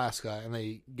landing in Alaska, and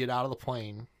they get out of the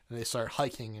plane, and they start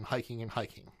hiking and hiking and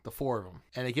hiking, the four of them.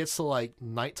 And it gets to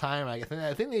nighttime, and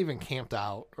I think they even camped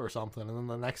out or something. And then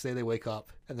the next day they wake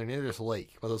up, and they're near this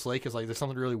lake. But this lake is there's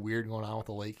something really weird going on with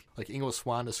the lake. Ingo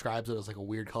Swan describes it as a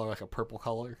weird color, like a purple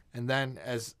color. And then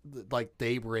as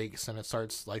day breaks and it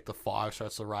starts, the fog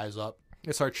starts to rise up,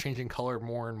 it starts changing color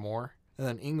more and more. And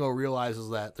then Ingo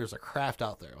realizes that there's a craft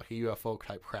out there, a UFO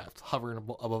type craft, hovering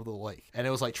above the lake. And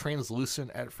it was translucent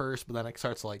at first, but then it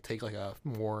starts to take a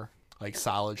more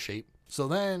solid shape. So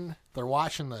then they're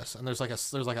watching this, and there's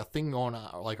a thing going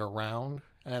on around,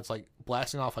 and it's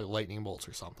blasting off lightning bolts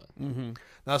or something. Mm-hmm.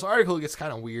 Now this article gets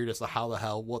kind of weird as to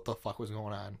what the fuck was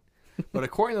going on. But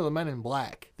according to the Men in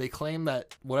Black, they claim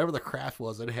that whatever the craft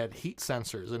was, it had heat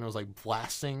sensors, and it was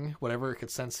blasting whatever it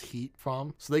could sense heat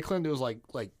from. So they claimed it was like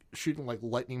shooting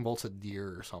lightning bolts at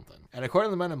deer or something. And according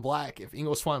to the Men in Black, if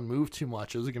Ingo Swan moved too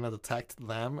much, it was going to detect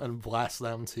them and blast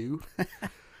them too.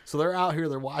 So they're out here,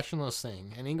 they're watching this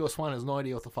thing, and Ingo Swan has no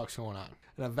idea what the fuck's going on.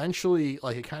 And eventually,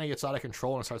 it kind of gets out of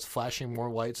control and it starts flashing more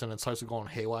lights, and it starts going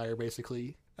haywire,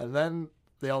 basically. And then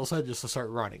they all decide just to start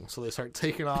running. So they start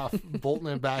taking off, bolting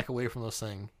it back away from this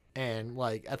thing. And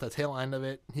at the tail end of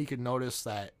it, he could notice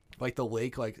that the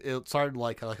lake, it started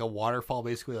like a waterfall,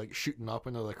 basically shooting up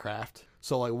into the craft.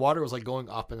 So water was going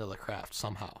up into the craft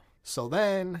somehow. So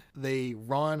then they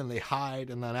run and they hide,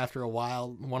 and then after a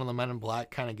while, one of the Men in Black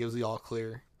kind of gives the all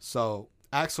clear. So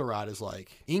Axelrod is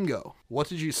like, "Ingo, what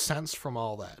did you sense from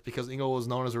all that?" Because Ingo was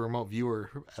known as a remote viewer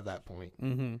at that point.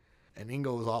 Mm-hmm. And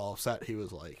Ingo was all upset. He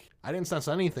was like, I didn't sense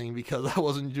anything because I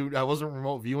wasn't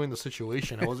remote viewing the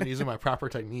situation. I wasn't using my proper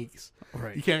techniques.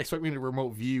 Right. You can't expect me to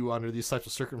remote view under these types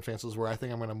of circumstances where I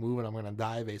think I'm going to move and I'm going to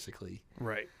die, basically.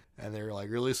 Right. And they were like,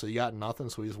 really? So you got nothing?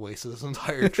 So we just wasted this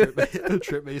entire trip,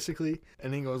 basically.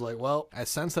 And Ingo was like, well, I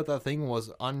sensed that thing was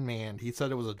unmanned. He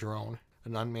said it was a drone,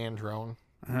 an unmanned drone.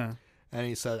 Uh-huh. And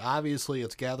he said, obviously,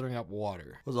 it's gathering up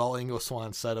water, was all Ingo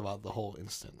Swann said about the whole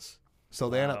instance. So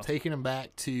they ended up taking him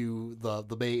back to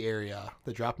the Bay Area.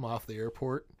 They dropped him off at the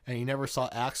airport, and he never saw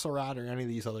Axelrod or any of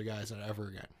these other guys ever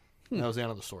again. That was the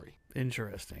end of the story.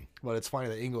 Interesting. But it's funny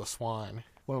that Ingo Swann,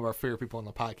 one of our favorite people on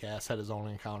the podcast, had his own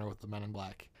encounter with the Men in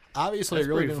Black. Obviously, That's it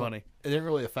really pretty funny. It didn't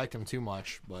really affect him too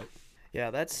much, but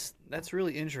Yeah, that's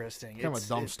really interesting. kind of a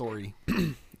dumb story.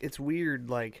 It's weird.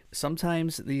 Like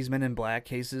sometimes these Men in Black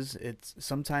cases,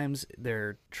 sometimes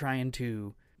they're trying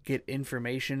to get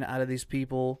information out of these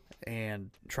people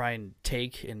and try and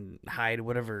take and hide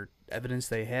whatever evidence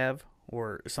they have,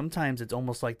 or sometimes it's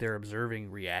almost like they're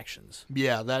observing reactions.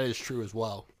 Yeah, that is true as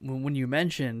well. When you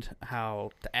mentioned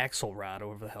how the Axelrod, or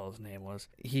whatever the hell his name was,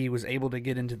 he was able to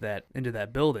get into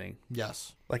that building.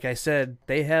 Yes. Like I said,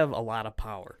 they have a lot of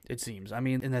power, it seems. I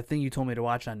mean, in that thing you told me to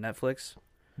watch on Netflix,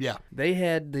 Yeah. they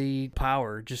had the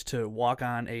power just to walk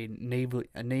on a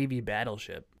Navy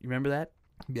battleship. You remember that?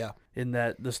 Yeah. In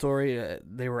the story,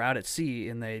 they were out at sea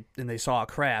and they saw a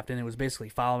craft and it was basically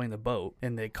following the boat,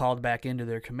 and they called back into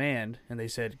their command and they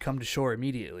said, come to shore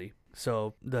immediately.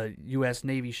 So the U.S.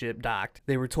 Navy ship docked.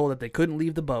 They were told that they couldn't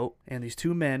leave the boat, and these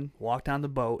two men walked on the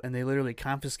boat and they literally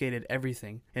confiscated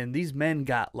everything. And these men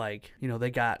got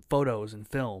they got photos and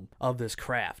film of this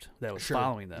craft that was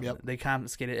following them. Yep. They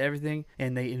confiscated everything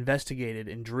and they investigated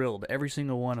and drilled every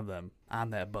single one of them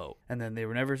on that boat. And then they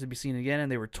were never to be seen again, and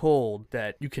they were told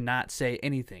that you cannot say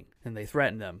anything. And they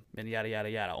threatened them and yada, yada,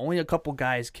 yada. Only a couple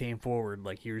guys came forward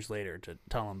years later to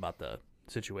tell them about the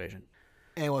situation.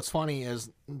 And what's funny is,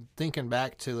 thinking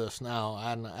back to this now,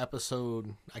 on an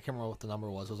episode, I can't remember what the number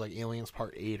was. It was like Aliens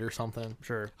Part 8 or something.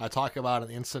 Sure. I talk about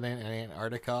an incident in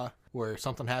Antarctica where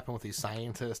something happened with these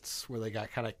scientists where they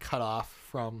got kind of cut off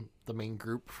from the main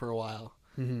group for a while.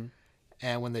 Mm-hmm.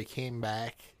 And when they came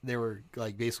back, they were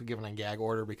basically given a gag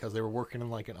order because they were working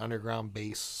in an underground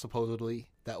base, supposedly.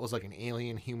 That was an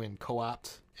alien-human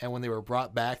co-opt. And when they were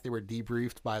brought back, they were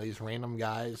debriefed by these random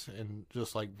guys in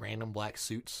just random black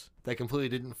suits that completely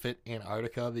didn't fit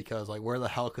Antarctica, because where the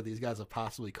hell could these guys have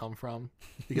possibly come from?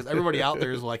 Because everybody out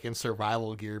there is in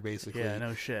survival gear, basically. Yeah,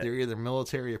 no shit. They're either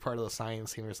military or part of the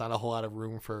science team. There's not a whole lot of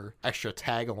room for extra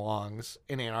tag-alongs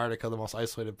in Antarctica, the most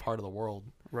isolated part of the world.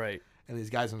 Right. And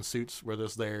these guys in suits were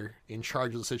just there in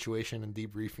charge of the situation and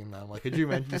debriefing them. Could you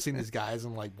imagine seeing these guys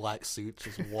in black suits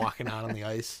just walking out on the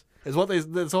ice? That's what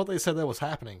they said that was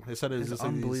happening. They said it was just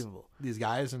unbelievable. These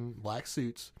guys in black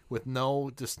suits with no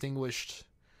distinguished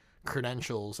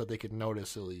credentials that they could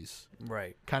notice, at least.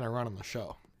 Right. Kind of running the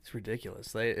show. It's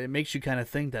ridiculous. It makes you kind of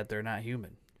think that they're not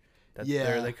human. That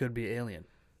they could be alien.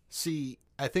 See,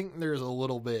 I think there's a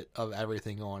little bit of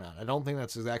everything going on. I don't think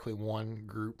that's exactly one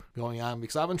group going on,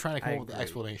 because I've been trying to come up with the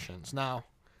explanations. Now,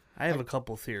 I have a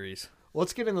couple theories.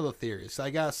 Let's get into the theories. I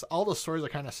guess all the stories are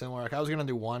kind of similar. I was going to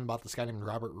do one about this guy named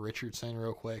Robert Richardson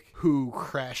real quick, who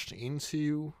crashed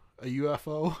into a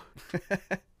UFO.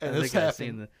 And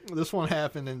this one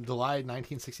happened in July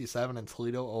 1967 in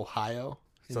Toledo, Ohio.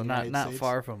 So not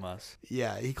far from us.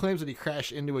 Yeah, he claims that he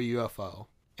crashed into a UFO.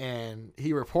 And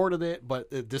he reported it, but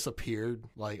it disappeared.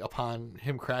 Upon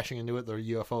him crashing into it, the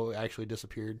UFO actually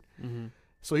disappeared. Mm-hmm.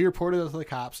 So he reported it to the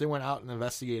cops. They went out and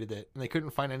investigated it, and they couldn't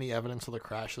find any evidence of the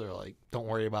crash. They're like, don't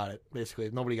worry about it. Basically,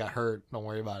 if nobody got hurt, don't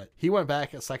worry about it. He went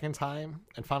back a second time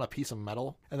and found a piece of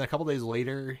metal. And then a couple days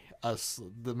later,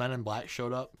 the Men in Black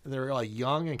showed up. They were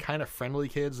young and kind of friendly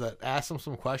kids that asked him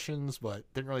some questions,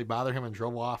 but didn't really bother him, and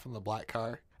drove off in the black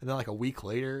car. And then a week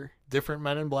later, different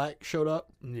Men in Black showed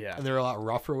up. Yeah. And they were a lot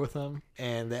rougher with him.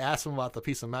 And they asked him about the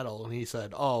piece of metal, and he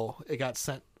said, oh, it got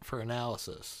sent for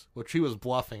analysis, which he was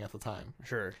bluffing at the time.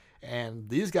 Sure. And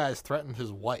these guys threatened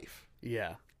his wife.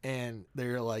 Yeah. And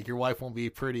they're like, your wife won't be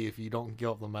pretty if you don't give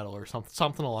up the metal, or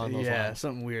something along those lines. Yeah,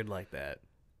 something weird like that.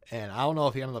 And I don't know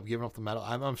if he ended up giving up the metal.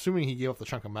 I'm assuming he gave up the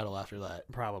chunk of metal after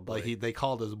that. Probably. They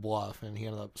called his bluff, and he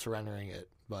ended up surrendering it.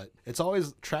 But it's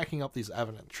always tracking evidence,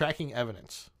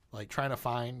 trying to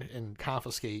find and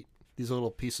confiscate these little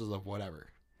pieces of whatever.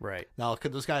 Right. Now,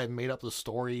 could this guy have made up the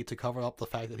story to cover up the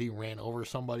fact that he ran over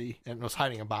somebody and was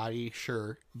hiding a body?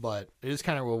 Sure. But it is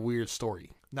kind of a weird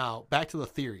story. Now, back to the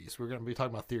theories. We're going to be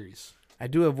talking about theories. I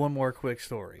do have one more quick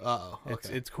story. Uh-oh.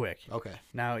 Okay. It's quick. Okay.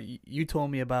 Now, you told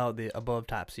me about the Above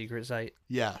Top Secret site.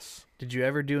 Yes. Did you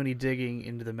ever do any digging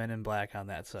into the Men in Black on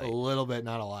that A site? little bit,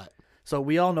 not a lot. So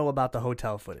we all know about the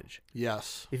hotel footage.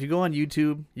 Yes. If you go on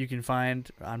YouTube, you can find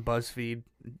on BuzzFeed,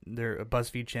 their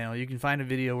BuzzFeed channel, you can find a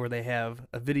video where they have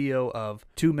a video of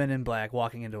 2 men in black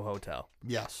walking into a hotel.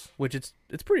 Yes. Which it's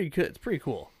pretty good. It's pretty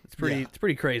cool. It's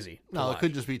pretty crazy. No, it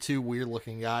could just be 2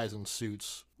 weird-looking guys in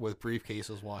suits with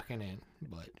briefcases walking in,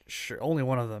 but sure, only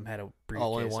one of them had a briefcase.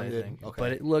 only one I did? think. Okay.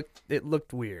 But it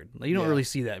looked weird. You don't really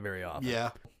see that very often. yeah.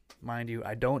 Mind you,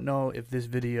 I don't know if this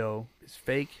video is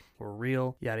fake or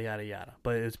real, yada, yada, yada.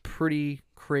 But it's pretty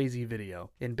crazy video.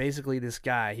 And basically this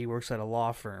guy, he works at a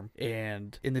law firm.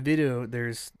 And in the video,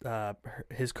 there's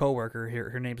his coworker,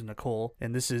 her name's Nicole.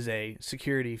 And this is a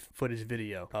security footage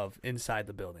video of inside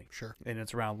the building. Sure. And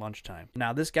it's around lunchtime.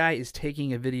 Now, this guy is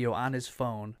taking a video on his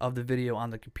phone of the video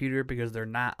on the computer because they're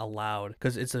not allowed.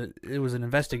 Because it was an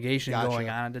investigation going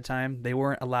on at the time. They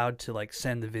weren't allowed to, like,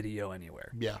 send the video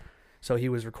anywhere. Yeah. So he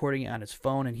was recording it on his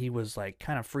phone, and he was like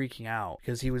kind of freaking out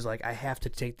because he was like, I have to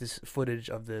take this footage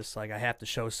of this. Like, I have to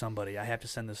show somebody. I have to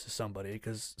send this to somebody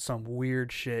because some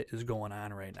weird shit is going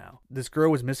on right now. This girl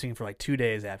was missing for like 2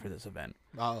 days after this event.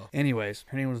 Oh. Anyways,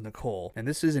 her name was Nicole, and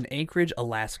this is in Anchorage,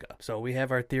 Alaska. So we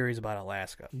have our theories about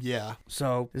Alaska. Yeah.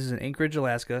 So this is in Anchorage,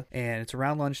 Alaska, and it's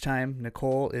around lunchtime.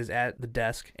 Nicole is at the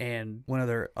desk, and one of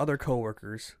their other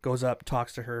coworkers goes up,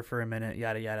 talks to her for a minute,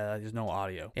 yada, yada. There's no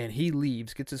audio. And he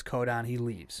leaves, gets his coat on, he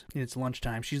leaves. And it's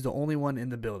lunchtime. She's the only one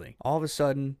in the building. All of a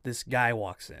sudden, this guy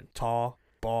walks in. Tall,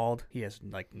 bald. He has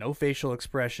like no facial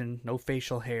expression, no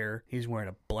facial hair. He's wearing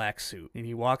a black suit. And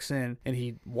he walks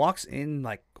in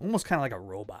like almost kind of like a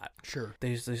robot. Sure.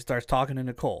 He starts talking to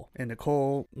Nicole, and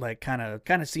Nicole like kind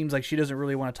of seems like she doesn't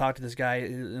really want to talk to this guy.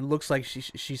 It looks like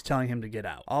she's telling him to get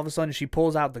out. All of a sudden, she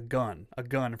pulls out a gun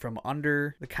from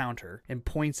under the counter and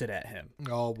points it at him.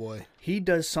 Oh boy. He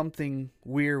does something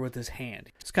weird with his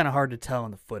hand. It's kind of hard to tell in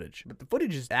the footage, but the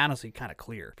footage is honestly kind of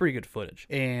clear. Pretty good footage.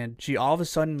 And she all of a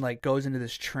sudden like goes into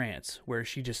this trance where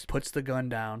she just puts the gun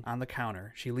down on the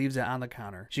counter. She leaves it on the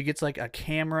counter. She gets like a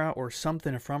camera or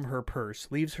something from her purse,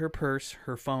 leaves her purse,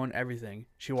 her phone, everything.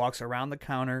 She walks around the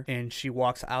counter and she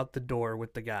walks out the door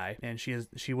with the guy. And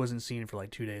she wasn't seen for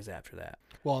like 2 days after that.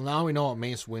 Well, now we know what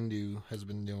Mace Windu has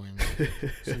been doing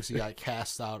since he got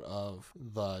cast out of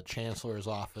the Chancellor's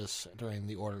office during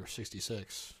the Order of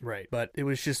 66. Right. But it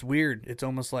was just weird. It's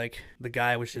almost like the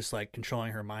guy was just like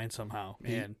controlling her mind somehow.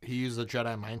 He used a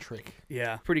Jedi mind trick.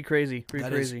 Yeah, pretty crazy.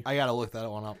 I gotta look that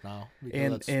one up now.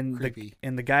 Because that's creepy.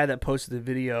 The guy that posted the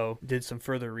video did some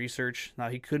further research. Now,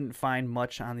 he couldn't find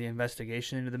much on the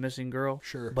investigation into the missing girl.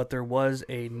 Sure. But there was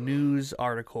a news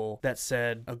article that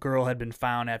said a girl had been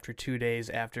found after 2 days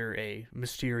after a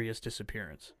mysterious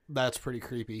disappearance. That's pretty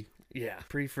creepy. Yeah,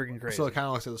 pretty freaking crazy. So it kind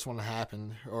of looks like this one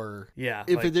happened, or yeah,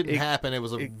 if it didn't happen, it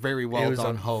was a very well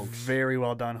done hoax. Very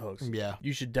well done hoax. Yeah,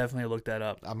 you should definitely look that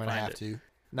up. I'm gonna have to.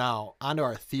 Now, onto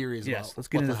our theories about let's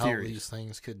get what into the hell theories. these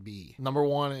things could be. Number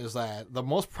one is that the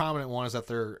most prominent one is that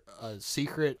they're a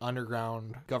secret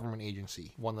underground government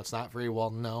agency, one that's not very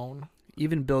well known.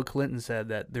 Even Bill Clinton said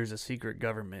that there's a secret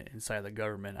government inside the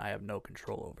government I have no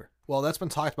control over. Well, that's been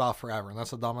talked about forever, and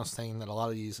that's the dumbest thing that a lot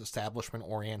of these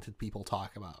establishment-oriented people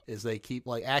talk about, is they keep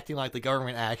like acting like the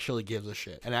government actually gives a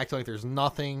shit, and acting like there's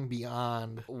nothing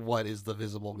beyond what is the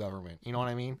visible government. You know what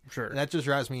I mean? Sure. And that just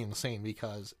drives me insane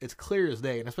because it's clear as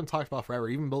day, and it's been talked about forever.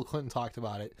 Even Bill Clinton talked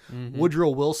about it. Mm-hmm.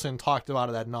 Woodrow Wilson talked about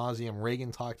it ad nauseum.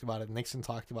 Reagan talked about it. Nixon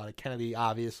talked about it. Kennedy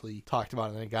obviously talked about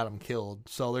it, and it got him killed.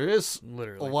 So there is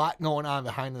literally a lot going on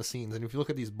behind the scenes, and if you look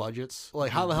at these budgets,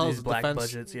 like how the hell these is the black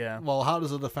defense budgets? Yeah. Well, how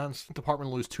does the defense department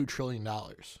lose $2 trillion?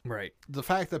 Right. The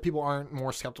fact that people aren't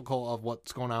more skeptical of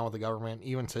what's going on with the government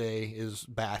even today is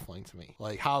baffling to me.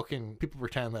 Like, how can people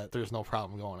pretend that there's no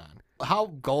problem going on? How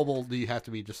gullible do you have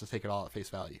to be just to take it all at face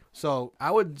value? So I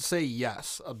would say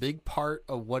yes, a big part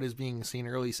of what is being seen,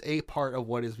 or at least a part of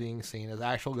what is being seen, is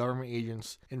actual government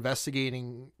agents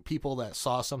investigating people that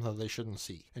saw something that they shouldn't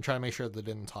see and trying to make sure that they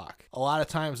didn't talk. A lot of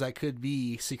times that could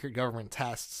be secret government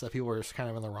tests that people were just kind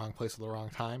of in the wrong place at the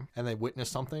wrong time and they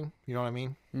witnessed something. You know what I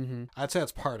mean? Mm-hmm. I'd say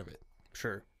that's part of it.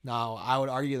 Sure. Now, I would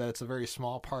argue that it's a very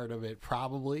small part of it,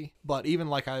 probably. But even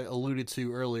like I alluded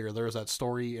to earlier, there was that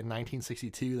story in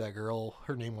 1962, that girl,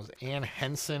 her name was Anne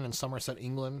Henson in Somerset,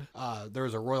 England. There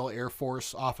was a Royal Air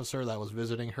Force officer that was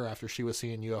visiting her after she was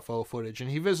seeing UFO footage.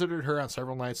 And he visited her on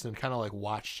several nights and kind of like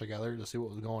watched together to see what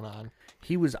was going on.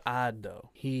 He was odd, though.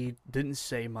 He didn't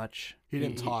say much. He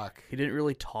didn't talk. He didn't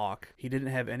really talk. He didn't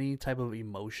have any type of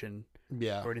emotion.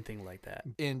 Yeah. or anything like that.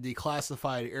 In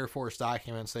declassified Air Force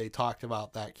documents, they talked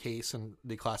about that case in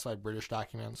declassified British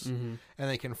documents, and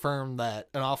they confirmed that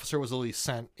an officer was at least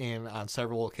sent in on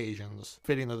several occasions,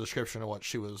 fitting the description of what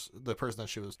the person that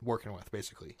she was working with,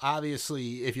 basically.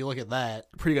 Obviously, if you look at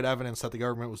that, pretty good evidence that the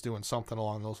government was doing something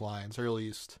along those lines, or at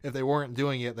least if they weren't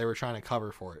doing it, they were trying to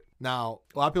cover for it. Now,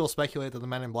 a lot of people speculate that the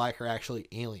Men in Black are actually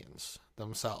aliens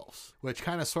themselves, which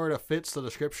kind of sort of fits the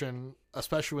description,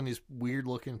 especially when these weird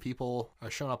looking people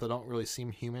are showing up that don't really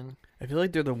seem human. I feel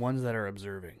like they're the ones that are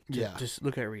observing. Just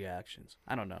look at reactions.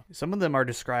 I don't know. Some of them are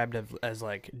described as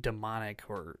like demonic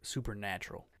or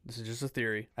supernatural. This is just a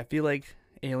theory. I feel like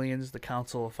aliens, the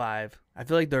Council of Five, I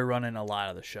feel like they're running a lot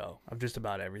of the show of just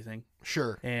about everything.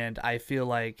 Sure. And I feel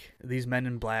like these Men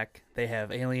in Black, they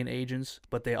have alien agents,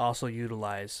 but they also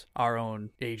utilize our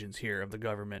own agents here of the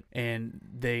government. And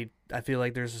I feel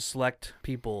like there's a select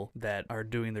people that are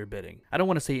doing their bidding. I don't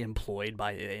want to say employed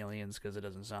by aliens because it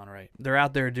doesn't sound right. They're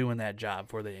out there doing that job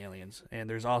for the aliens. And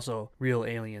there's also real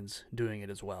aliens doing it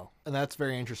as well. And that's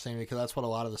very interesting because that's what a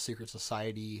lot of the secret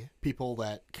society people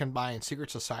that combine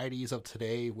secret societies of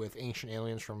today with ancient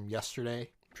aliens from yesterday.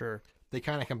 Sure. They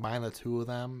kind of combine the two of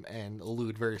them and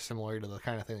allude very similar to the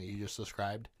kind of thing that you just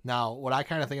described. Now, what I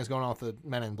kind of think is going on with the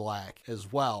Men in Black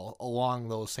as well, along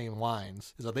those same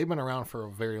lines, is that they've been around for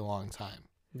a very long time.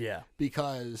 Yeah.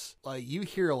 Because, like, you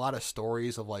hear a lot of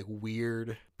stories of, like,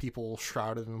 weird people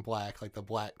shrouded in black, like the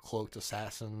black cloaked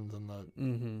assassins and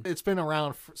the... It's been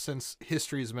around since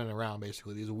history's been around,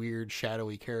 basically. These weird,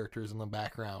 shadowy characters in the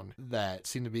background that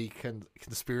seem to be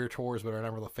conspirators but are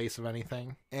never the face of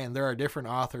anything. And there are different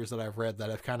authors that I've read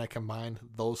that have kind of combined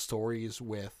those stories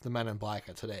with the Men in Black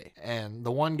of today. And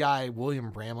the one guy, William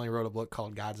Bramley, wrote a book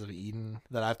called Gods of Eden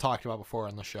that I've talked about before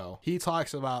on the show. He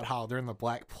talks about how during the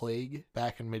Black Plague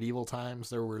back in medieval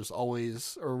times, there was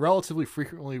always, or relatively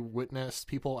frequently witnessed,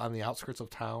 people on the outskirts of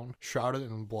town shrouded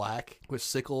in black with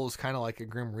sickles, kind of like a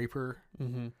Grim Reaper.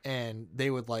 And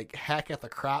they would like hack at the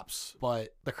crops,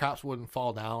 but the crops wouldn't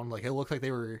fall down. Like it looked like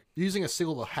they were using a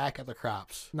sickle to hack at the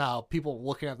crops. Now people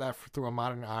looking at that through a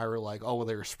modern eye were like, oh, well,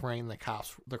 they were spraying the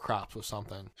crops with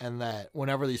something. And that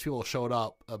whenever these people showed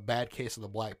up, a bad case of the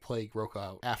Black Plague broke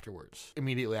out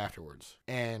immediately afterwards.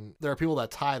 And there are people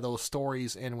that tie those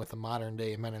stories in with the modern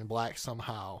day Men in Black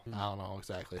somehow. I don't know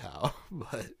exactly how,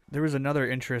 but there was another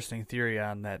interesting theory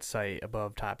on that site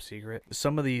above Top Secret.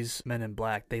 Some of these Men in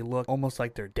Black, they look almost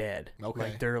like they're dead. Okay.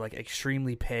 Like they're like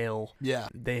extremely pale. Yeah.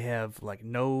 They have like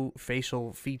no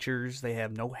facial features. They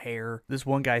have no hair. This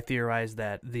one guy theorized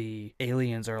that the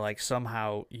aliens are like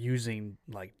somehow using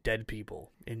like dead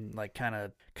people in like kind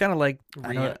of like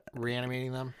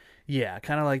reanimating them. Yeah,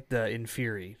 kind of like the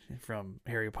Inferi from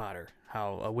Harry Potter.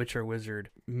 How a witch or wizard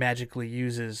magically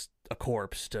uses a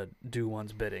corpse to do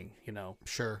one's bidding, you know.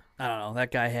 Sure. I don't know.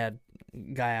 That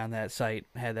guy on that site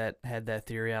had that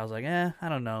theory. I was like, I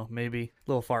don't know, maybe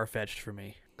a little far fetched for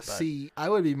me. But. See, I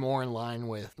would be more in line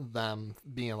with them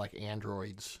being like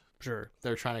androids. Sure.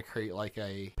 They're trying to create like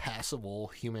a passable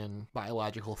human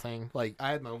biological thing. Like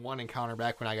I had my one encounter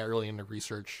back when I got really into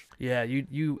research. Yeah,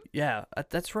 yeah,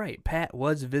 that's right. Pat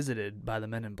was visited by the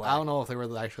Men in Black. I don't know if they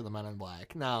were actually the Men in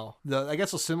Black. Now, I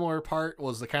guess a similar part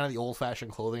was the kind of the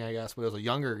old-fashioned clothing, I guess, but it was a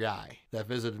younger guy that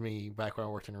visited me back when I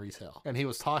worked in retail. And he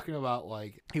was talking about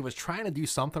like he was trying to do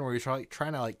something where he was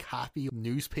trying to like copy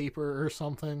newspaper or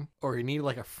something, or he needed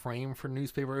like a frame for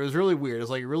newspaper. It was really weird. It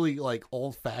was like really like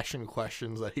old-fashioned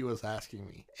questions that he was asking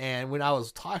me. And when I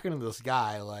was talking to this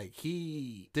guy, like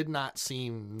he did not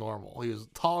seem normal. He was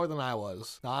taller than I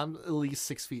was. Now I'm at least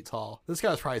 6 feet tall. This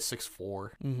guy was probably 6'4".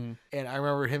 And I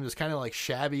remember him just kind of like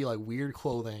shabby, like weird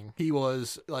clothing. He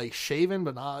was like shaven,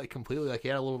 but not like completely. Like he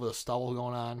had a little bit of stubble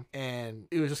going on, and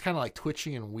it was just kind of like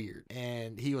twitchy and weird.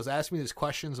 And he was asking me these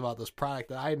questions about this product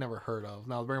that I had never heard of.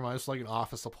 Now, very much like an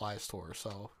office supply store,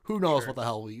 so who knows what the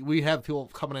hell we have people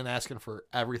coming in asking for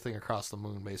everything across the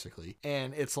moon, basically.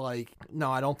 And it's like,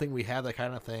 no, I don't think we have that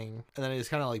kind of thing. And then he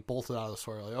just kind of like bolted out of the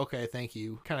store, like, okay, thank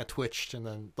you. Kind of twitched and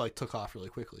then like took off really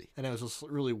quickly. And it was just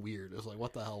really weird. It was like,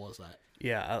 what the hell was that?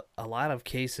 Yeah, a lot of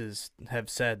cases have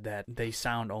said that they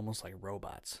sound almost like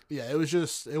robots. Yeah, it was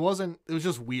just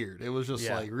weird. It was just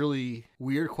like really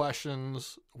weird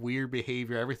questions, weird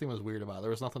behavior. Everything was weird about it.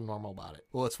 There was nothing normal about it.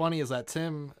 Well, what's funny is that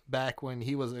Tim, back when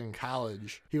he was in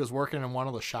college, he was working in one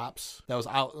of the shops that was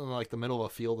out in like the middle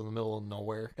of a field in the middle of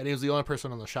nowhere. And he was the only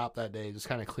person in the shop that day, just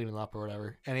kind of cleaning up or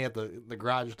whatever. And he had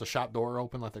the shop door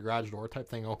open, like the garage door type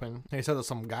thing open. And he said that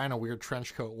some guy in a weird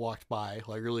trench coat walked by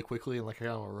like really quickly in like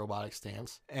kind of a robotic stance.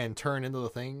 stance and turned into the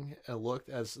thing and looked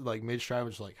as like mid-stride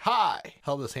was like, hi,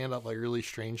 held his hand up like really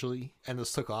strangely and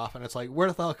just took off. And it's like,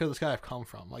 where the hell could this guy have come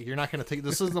from? Like, you're not going to take,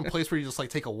 this isn't a place where you just like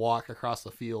take a walk across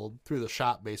the field through the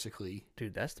shop basically.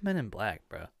 Dude, that's the Men in Black,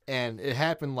 bro. And it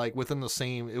happened like it would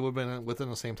have been within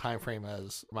the same time frame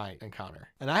as my encounter.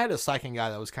 And I had a second guy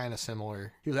that was kind of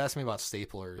similar. He was asking me about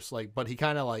staplers, like, but he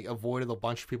kind of like avoided a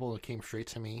bunch of people that came straight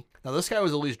to me. Now this guy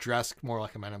was at least dressed more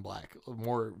like a Men in Black,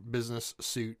 more business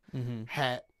suit,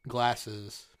 hat,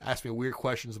 glasses, asked me weird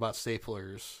questions about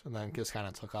staplers, and then just kind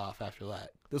of took off after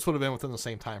that. This would have been within the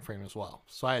same time frame as well.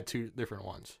 So I had two different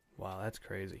ones. Wow, that's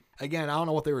crazy. Again, I don't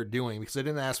know what they were doing because they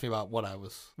didn't ask me about what I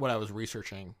was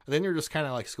researching. And then you're just kind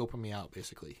of like scoping me out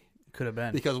basically. Could have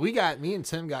been. Because me and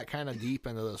Tim got kind of deep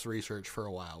into this research for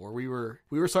a while where we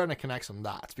were starting to connect some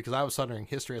dots because I was studying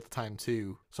history at the time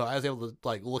too. So I was able to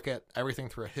like look at everything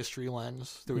through a history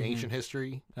lens, through ancient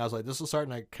history. And I was like, this is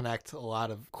starting to connect a lot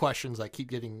of questions that keep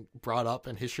getting brought up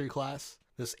in history class.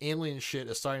 This alien shit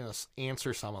is starting to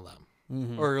answer some of them.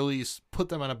 Or at least put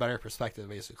them in a better perspective,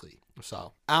 basically.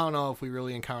 So, I don't know if we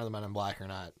really encounter the Men in Black or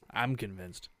not. I'm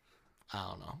convinced. I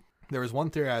don't know. There was one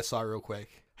theory I saw real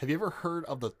quick. Have you ever heard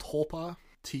of the Tulpa?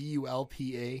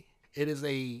 Tulpa? It is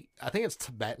I think it's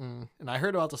Tibetan, and I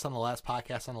heard about this on the last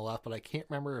podcast on the left, but I can't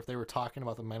remember if they were talking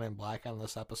about the Men in Black on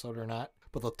this episode or not.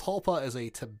 But the Tulpa is a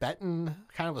Tibetan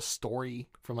kind of a story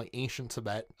from like ancient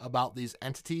Tibet about these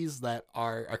entities that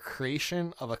are a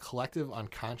creation of a collective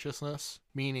unconsciousness,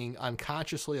 meaning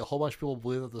unconsciously a whole bunch of people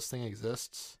believe that this thing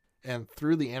exists. And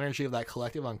through the energy of that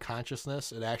collective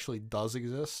unconsciousness, it actually does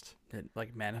exist. It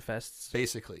like manifests.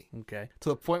 Basically. Okay. To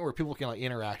the point where people can like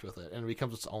interact with it and it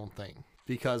becomes its own thing.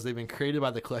 Because they've been created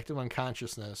by the collective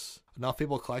unconsciousness. Enough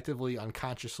people collectively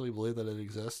unconsciously believe that it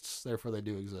exists, therefore they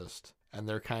do exist. And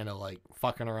they're kind of like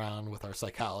fucking around with our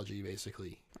psychology,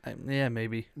 basically. Yeah,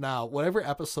 maybe. Now, whatever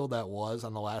episode that was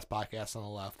on the last podcast on the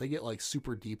left, they get like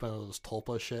super deep into this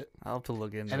Tulpa shit. I'll have to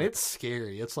look into it. And it's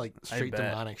scary. It's like straight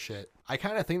demonic shit. I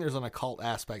kind of think there's an occult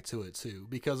aspect to it too,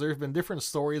 because there's been different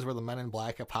stories where the Men in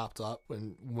Black have popped up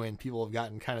when people have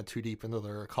gotten kind of too deep into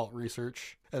their occult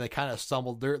research and they kind of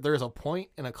stumbled. There's a point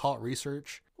in occult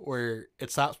research where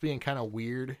it stops being kind of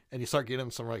weird and you start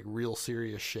getting some like real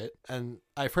serious shit. And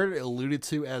I've heard it alluded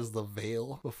to as the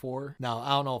veil before. Now, I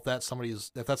don't know if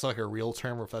that's like a real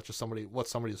term or if that's just what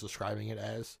somebody's describing it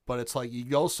as. But it's like you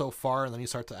go so far and then you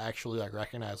start to actually like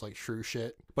recognize like true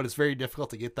shit. But it's very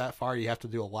difficult to get that far. You have to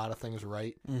do a lot of things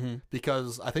right.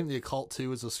 Because I think the occult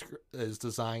too is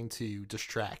designed to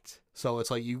distract. So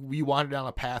it's like you wander down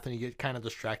a path and you get kind of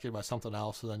distracted by something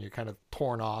else, and then you're kind of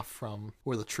torn off from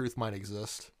where the truth might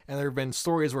exist. And there have been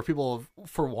stories where people have,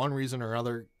 for one reason or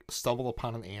another, stumbled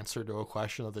upon an answer to a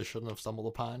question that they shouldn't have stumbled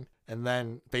upon. And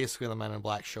then basically the Men in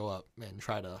Black show up and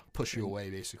try to push you away,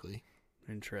 basically.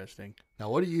 Interesting. Now,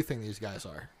 what do you think these guys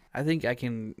are? I think I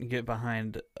can get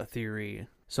behind a theory.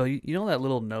 So you know that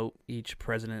little note each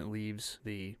president leaves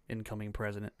the incoming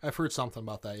president? I've heard something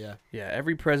about that, yeah. Yeah,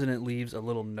 every president leaves a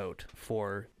little note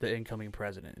for the incoming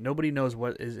president. Nobody knows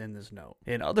what is in this note.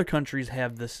 And other countries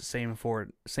have this same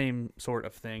sort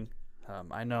of thing.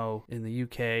 I know in the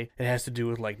UK it has to do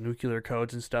with like nuclear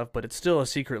codes and stuff, but it's still a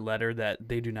secret letter that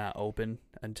they do not open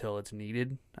until it's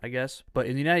needed, I guess. But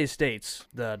in the United States,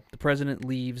 the president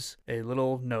leaves a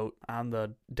little note on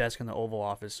the desk in the Oval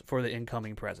Office for the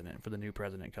incoming president, for the new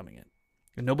president coming in.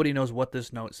 And nobody knows what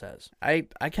this note says. I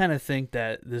kind of think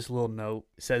that this little note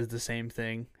says the same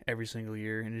thing every single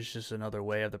year, and it's just another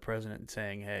way of the president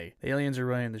saying, hey, the aliens are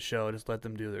running the show, just let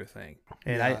them do their thing.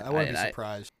 And yeah, I wouldn't be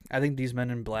surprised. I think these Men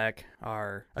in Black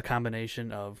are a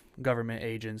combination of government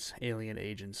agents, alien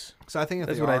agents. So I think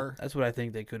that's what I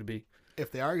think they could be.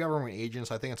 If they are government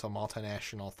agents, I think it's a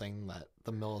multinational thing that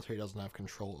the military doesn't have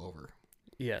control over.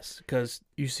 Yes, because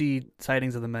you see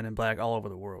sightings of the Men in Black all over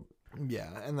the world. Yeah,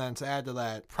 and then to add to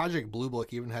that, Project Blue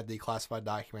Book even had declassified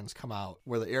documents come out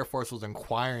where the Air Force was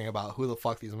inquiring about who the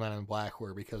fuck these Men in Black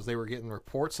were because they were getting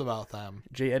reports about them.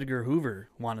 J. Edgar Hoover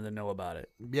wanted to know about it.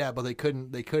 Yeah, but they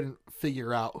couldn't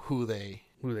figure out who they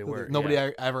were. Nobody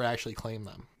ever actually claimed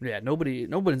them. Yeah,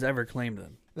 nobody's ever claimed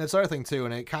them. And that's the other thing too,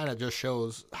 and it kind of just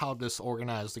shows how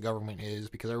disorganized the government is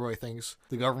because everybody thinks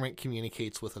the government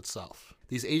communicates with itself.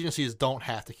 These agencies don't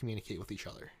have to communicate with each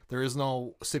other. There is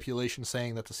no stipulation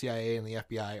saying that the CIA and the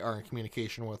FBI are in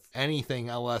communication with anything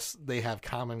unless they have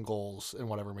common goals in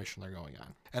whatever mission they're going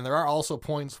on. And there are also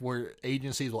points where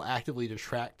agencies will actively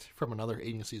detract from another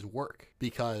agency's work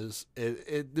because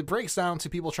it breaks down to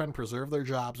people trying to preserve their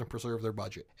jobs and preserve their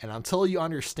budget. And until you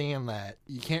understand that,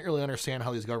 you can't really understand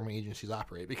how these government agencies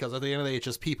operate because at the end of the day, it's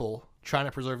just people trying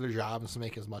to preserve their jobs and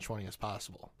make as much money as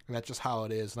possible. And that's just how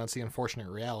it is, and that's the unfortunate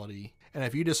reality. And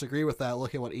if you disagree with that,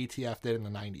 look at what ATF did in the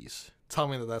 90s. Tell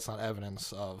me that that's not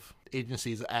evidence of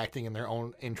agencies acting in their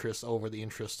own interests over the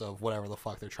interest of whatever the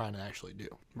fuck they're trying to actually do.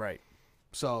 Right.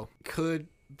 So could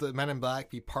the Men in Black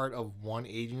be part of one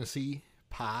agency?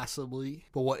 Possibly.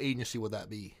 But what agency would that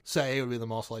be? CIA would be the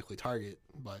most likely target,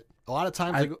 but a lot of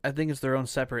times I think it's their own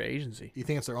separate agency. You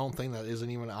think it's their own thing that isn't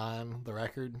even on the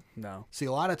record? No. See,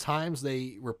 a lot of times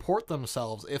they report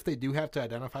themselves if they do have to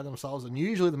identify themselves, and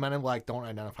usually the Men in Black don't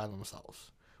identify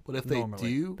themselves. But if they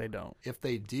do, they don't. If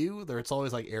they do, it's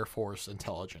always like Air Force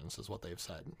intelligence is what they've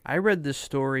said. I read this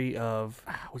story of,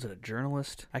 was it a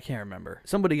journalist? I can't remember.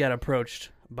 Somebody got approached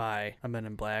by a Men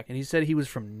in Black, and he said he was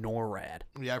from NORAD.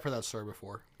 Yeah, I've heard that story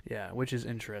before. Yeah, which is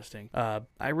interesting.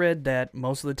 I read that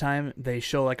most of the time they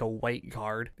show like a white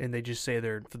card and they just say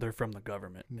they're from the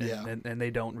government. And they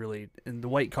don't really. And the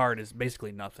white card is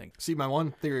basically nothing. See, my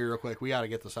one theory, real quick, we got to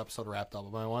get this episode wrapped up.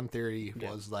 But my one theory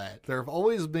was that there have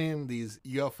always been these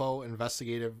UFO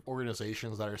investigative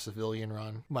organizations that are civilian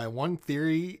run. My one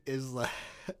theory is that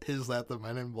the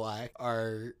Men in Black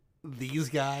are these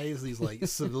guys, these like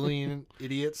civilian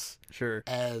idiots, sure,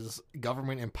 as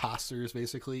government imposters,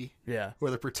 basically. Yeah, where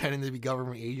they're pretending to be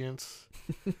government agents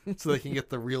so they can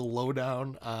get the real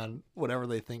lowdown on whatever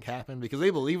they think happened, because they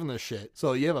believe in this shit.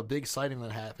 So you have a big sighting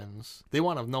that happens, they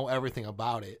want to know everything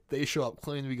about it. They show up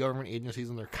claiming to be government agencies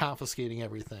and they're confiscating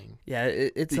everything. Yeah,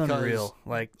 it's unreal.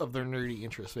 Like, of their nerdy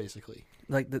interests, basically.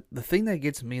 Like the thing that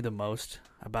gets me the most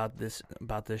about this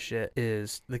shit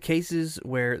is the cases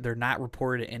where they're not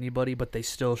reported to anybody, but they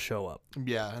still show up.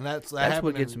 Yeah, and that's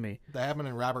what gets me. That happened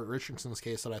in Robert Richardson's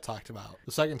case that I talked about.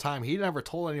 The second time, he never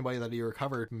told anybody that he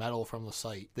recovered metal from the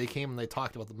site. They came and they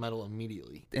talked about the metal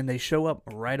immediately. And they show up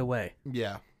right away.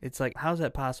 Yeah. It's like, how's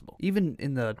that possible? Even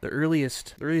in the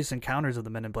earliest encounters of the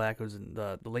Men in Black was in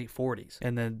the late 40s.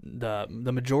 And then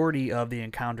the majority of the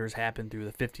encounters happened through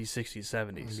the 50s, 60s,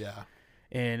 70s. Yeah.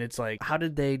 And it's like, how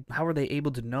were they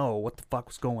able to know what the fuck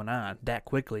was going on that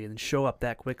quickly and show up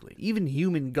that quickly? Even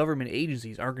human government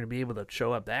agencies aren't going to be able to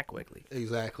show up that quickly.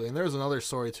 Exactly. And there's another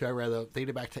story, too, I read that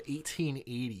dated back to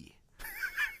 1880.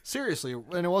 Seriously,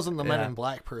 and it wasn't the Men in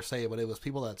Black per se, but it was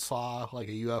people that saw like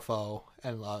a UFO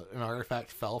and an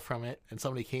artifact fell from it, and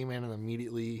somebody came in and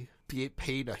immediately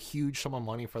paid a huge sum of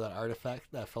money for that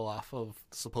artifact that fell off of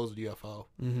the supposed UFO.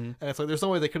 Mm-hmm. And it's like, there's no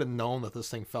way they could have known that this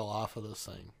thing fell off of this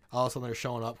thing. All of a sudden they're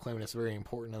showing up claiming it's very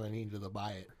important and they needed to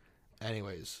buy it.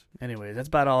 Anyways, that's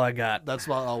about all I got. That's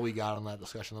about all we got on that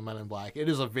discussion, the Men in Black. It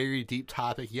is a very deep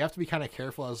topic. You have to be kind of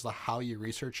careful as to how you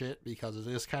research it, because it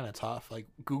is kind of tough. Like,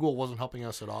 Google wasn't helping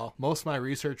us at all. Most of my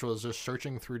research was just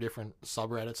searching through different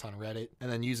subreddits on Reddit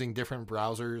and then using different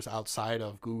browsers outside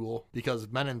of Google, because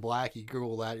Men in Black, you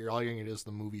Google that, all you're going to get is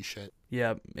the movie shit.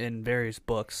 Yeah, in various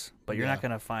books, but you're not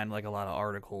going to find like a lot of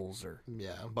articles or...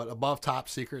 Yeah, but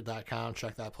AboveTopSecret.com,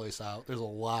 check that place out. There's a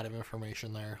lot of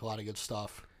information there, a lot of good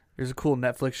stuff. There's a cool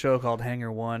Netflix show called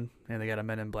Hangar One, and they got a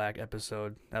Men in Black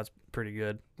episode. That's pretty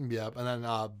good. Yep, and then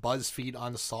BuzzFeed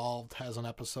Unsolved has an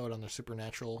episode on their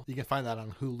Supernatural. You can find that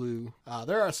on Hulu.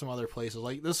 There are some other places.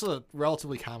 Like, this is a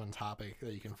relatively common topic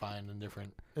that you can find in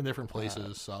different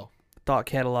places. So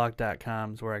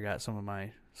ThoughtCatalog.com is where I got some of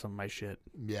my shit.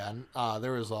 Yeah, and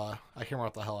there was I can't remember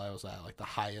what the hell I was at, like the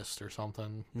highest or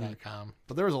something .com.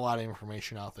 But there was a lot of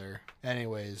information out there.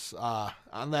 Anyways,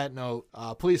 on that note,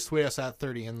 please tweet us at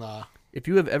 30 in the. If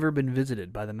you have ever been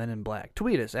visited by the Men in Black,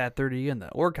 tweet us at 30 in the,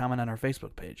 or comment on our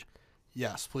Facebook page.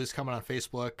 Yes, please comment on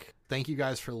Facebook. Thank you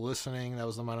guys for listening. That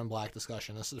was the Men in Black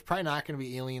discussion. This is probably not going to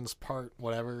be Aliens part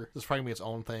whatever. This is probably going to be its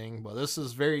own thing, but this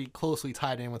is very closely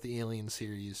tied in with the Alien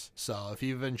series. So if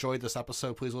you've enjoyed this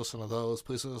episode, please listen to those.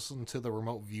 Please listen to the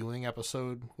remote viewing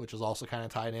episode, which is also kind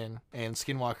of tied in, and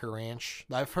Skinwalker Ranch.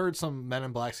 I've heard some Men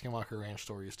in Black Skinwalker Ranch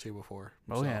stories too before.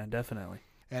 Oh, yeah, definitely.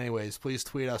 Anyways, please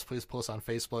tweet us. Please post on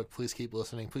Facebook. Please keep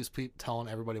listening. Please keep telling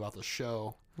everybody about the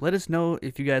show. Let us know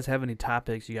if you guys have any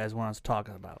topics you guys want us to talk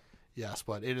about. Yes,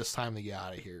 but it is time to get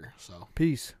out of here. So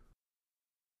peace.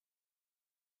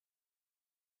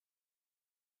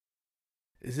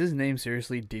 Is his name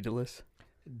seriously Daedalus?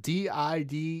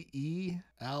 Didellius.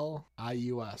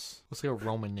 Let's go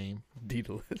Roman name.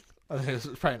 Daedalus. I think there's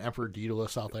probably an Emperor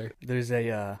Daedalus out there. There's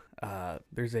a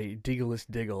Daedalus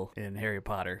Diggle in Harry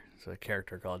Potter. It's a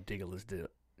character called Daedalus Diggle.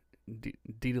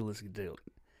 Daedalus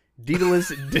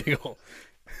Diggle.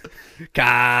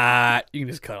 God, you can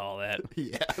just cut all that.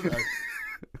 Yeah.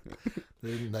 That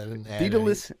didn't add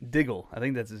Daedalus Diggle. I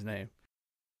think that's his name.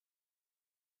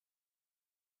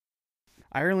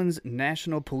 Ireland's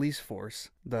national police force,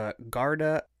 the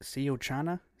Garda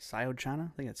Síochána. I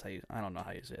think that's how I don't know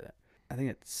how you say that. I think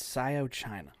it's Sio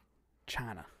China.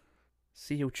 China.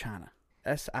 Sio China.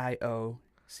 Siochana.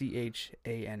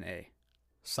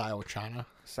 Sio Chana.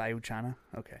 Sio China?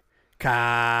 Okay. Cut.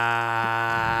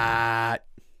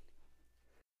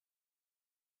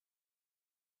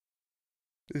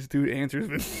 This dude answers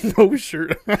with no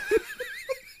shirt on.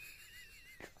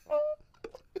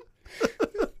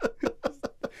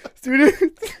 Dude.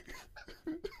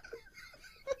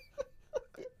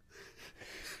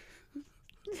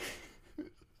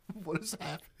 What is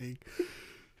happening?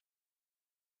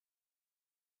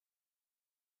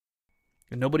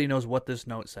 And nobody knows what this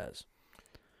note says.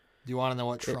 Do you want to know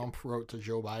what Trump wrote to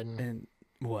Joe Biden? And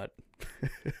what?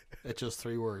 It's just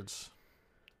 3 words.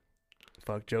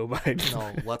 Fuck Joe Biden.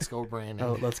 No, let's go, Brandon.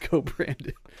 Oh, let's go,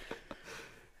 Brandon.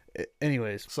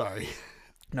 Anyways. Sorry.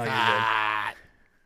 No, you're good.